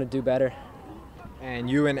pushed everyone to do better. And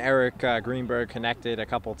you and Eric Greenberg connected a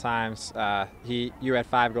couple times. You had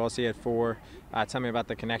 5 goals, he had 4. Tell me about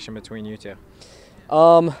the connection between you two.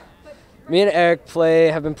 Me and Eric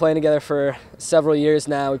have been playing together for several years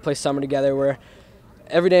now. We play summer together. We're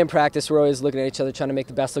every day in practice, we're always looking at each other, trying to make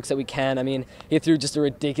the best looks that we can. I mean, he threw just a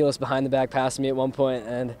ridiculous behind-the-back pass to me at one point,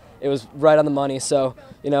 and it was right on the money. So,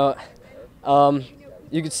 you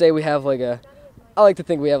could say we have I like to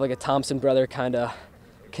think we have a Thompson brother kind of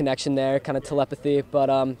connection there, kind of telepathy.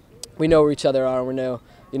 But we know where each other are, and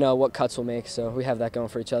we know, what cuts we'll make. So we have that going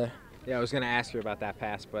for each other. Yeah, I was going to ask you about that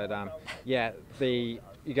pass, but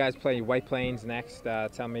you guys play White Plains next.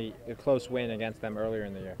 Tell me a close win against them earlier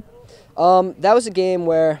in the year. That was a game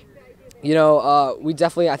where, I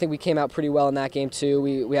think we came out pretty well in that game too.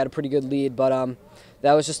 We had a pretty good lead, but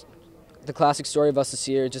that was just the classic story of us this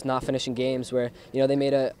year, just not finishing games where, they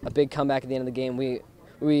made a big comeback at the end of the game.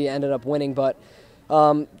 We ended up winning, but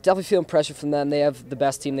definitely feeling pressure from them. They have the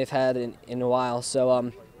best team they've had in a while,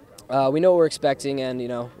 so we know what we're expecting, and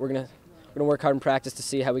we're gonna work hard in practice to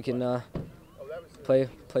see how we can play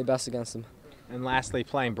best against them. And lastly,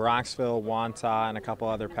 playing Bronxville, Wantagh, and a couple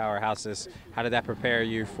other powerhouses, how did that prepare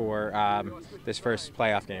you for this first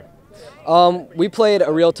playoff game? We played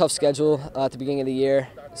a real tough schedule at the beginning of the year,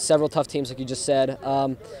 several tough teams like you just said.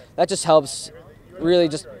 That just helps really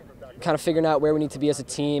just kind of figuring out where we need to be as a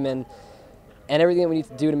team and everything that we need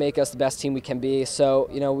to do to make us the best team we can be. So,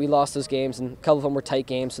 we lost those games, and a couple of them were tight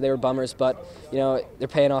games, so they were bummers, but, they're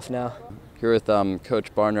paying off now. Here with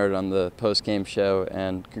Coach Barnard on the post-game show,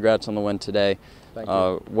 and congrats on the win today. Thank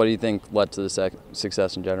you. What do you think led to the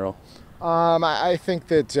success in general? I think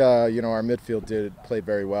that our midfield did play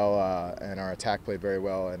very well, and our attack played very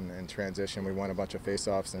well in transition. We won a bunch of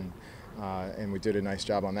face-offs, and we did a nice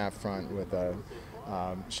job on that front. With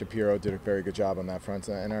Shapiro did a very good job on that front,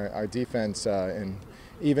 and our defense in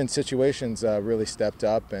even situations really stepped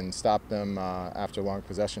up and stopped them after long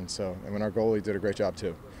possession. So, our goalie did a great job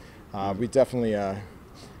too. We definitely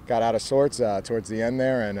got out of sorts towards the end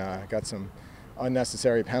there, and got some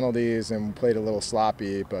unnecessary penalties and played a little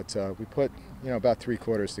sloppy, but we put about 3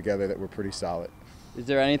 quarters together that were pretty solid. Is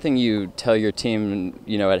there anything you tell your team,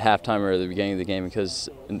 at halftime or at the beginning of the game? Because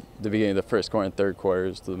in the beginning of the first quarter and third quarter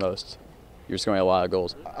is the most. You're scoring a lot of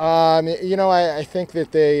goals. I think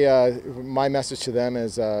that my message to them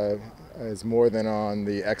is more than on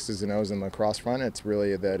the X's and O's in the lacrosse front. It's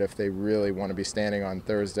really that if they really want to be standing on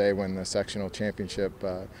Thursday when the sectional championship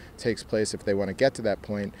takes place, if they want to get to that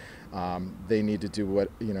point, they need to do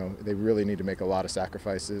they really need to make a lot of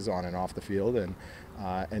sacrifices on and off the field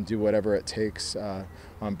and do whatever it takes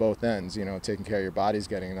on both ends, taking care of your bodies,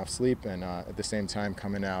 getting enough sleep, and at the same time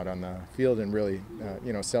coming out on the field and really,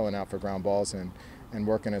 selling out for ground balls and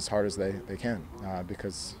working as hard as they can,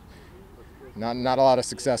 because not a lot of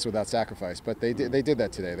success without sacrifice, but they did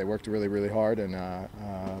that today. They worked really, really hard, and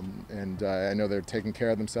I know they're taking care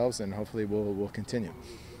of themselves, and hopefully we'll continue.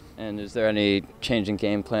 And is there any change in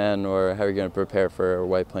game plan, or how are you going to prepare for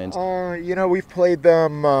White Plains? We've played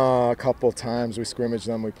them a couple times. We scrimmaged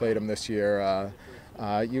them. We played them this year.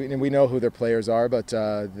 We know who their players are, but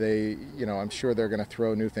I'm sure they're going to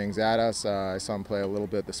throw new things at us. I saw them play a little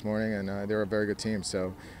bit this morning, and they're a very good team.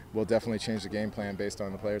 So we'll definitely change the game plan based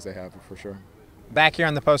on the players they have, for sure. Back here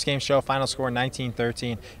on the post-game show, final score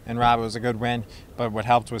 19-13, and Rob, it was a good win, but what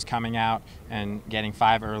helped was coming out and getting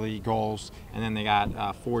 5 early goals, and then they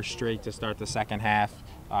got 4 straight to start the second half.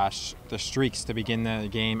 The streaks to begin the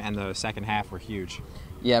game and the second half were huge.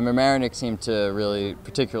 Yeah, Mamaroneck seemed to really,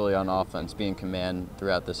 particularly on offense, be in command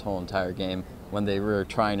throughout this whole entire game. When they were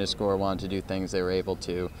trying to score, wanted to do things, they were able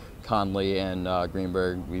to. Conley and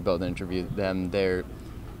Greenberg, we both interviewed them.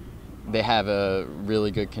 They have a really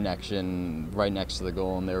good connection right next to the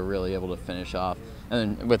goal, and they were really able to finish off.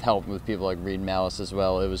 And then with help with people like Reed Malice as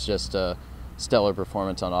well, it was just a stellar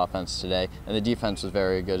performance on offense today. And the defense was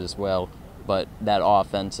very good as well. But that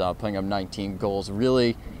offense, putting up 19 goals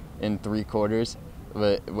really in 3 quarters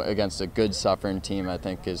against a good Suffern team, I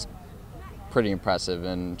think is pretty impressive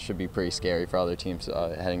and should be pretty scary for other teams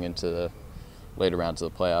heading into the later rounds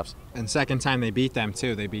of the playoffs. And second time they beat them,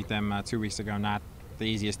 too. They beat them 2 weeks ago, not the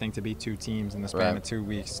easiest thing to beat 2 teams in the span of 2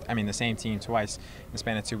 weeks. I mean, the same team twice in the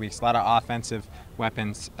span of 2 weeks. A lot of offensive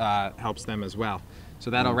weapons helps them as well. So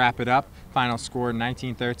that'll wrap it up. Final score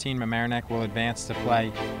 19-13. Mamaroneck will advance to play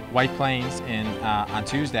White Plains on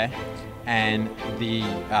Tuesday, and the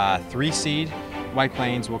 3 seed White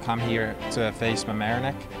Plains will come here to face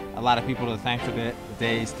Mamaroneck. A lot of people to thank for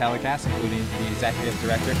today's telecast, including the Executive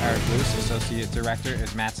Director, Eric Luce. Associate Director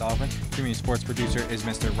is Matt Sullivan. Community Sports Producer is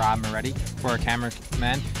Mr. Rob Moretti. For our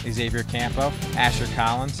cameramen, Xavier Campo, Asher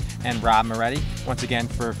Collins, and Rob Moretti. Once again,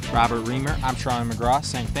 for Robert Reamer, I'm Charlie McGraw,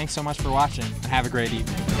 saying thanks so much for watching, and have a great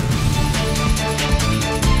evening.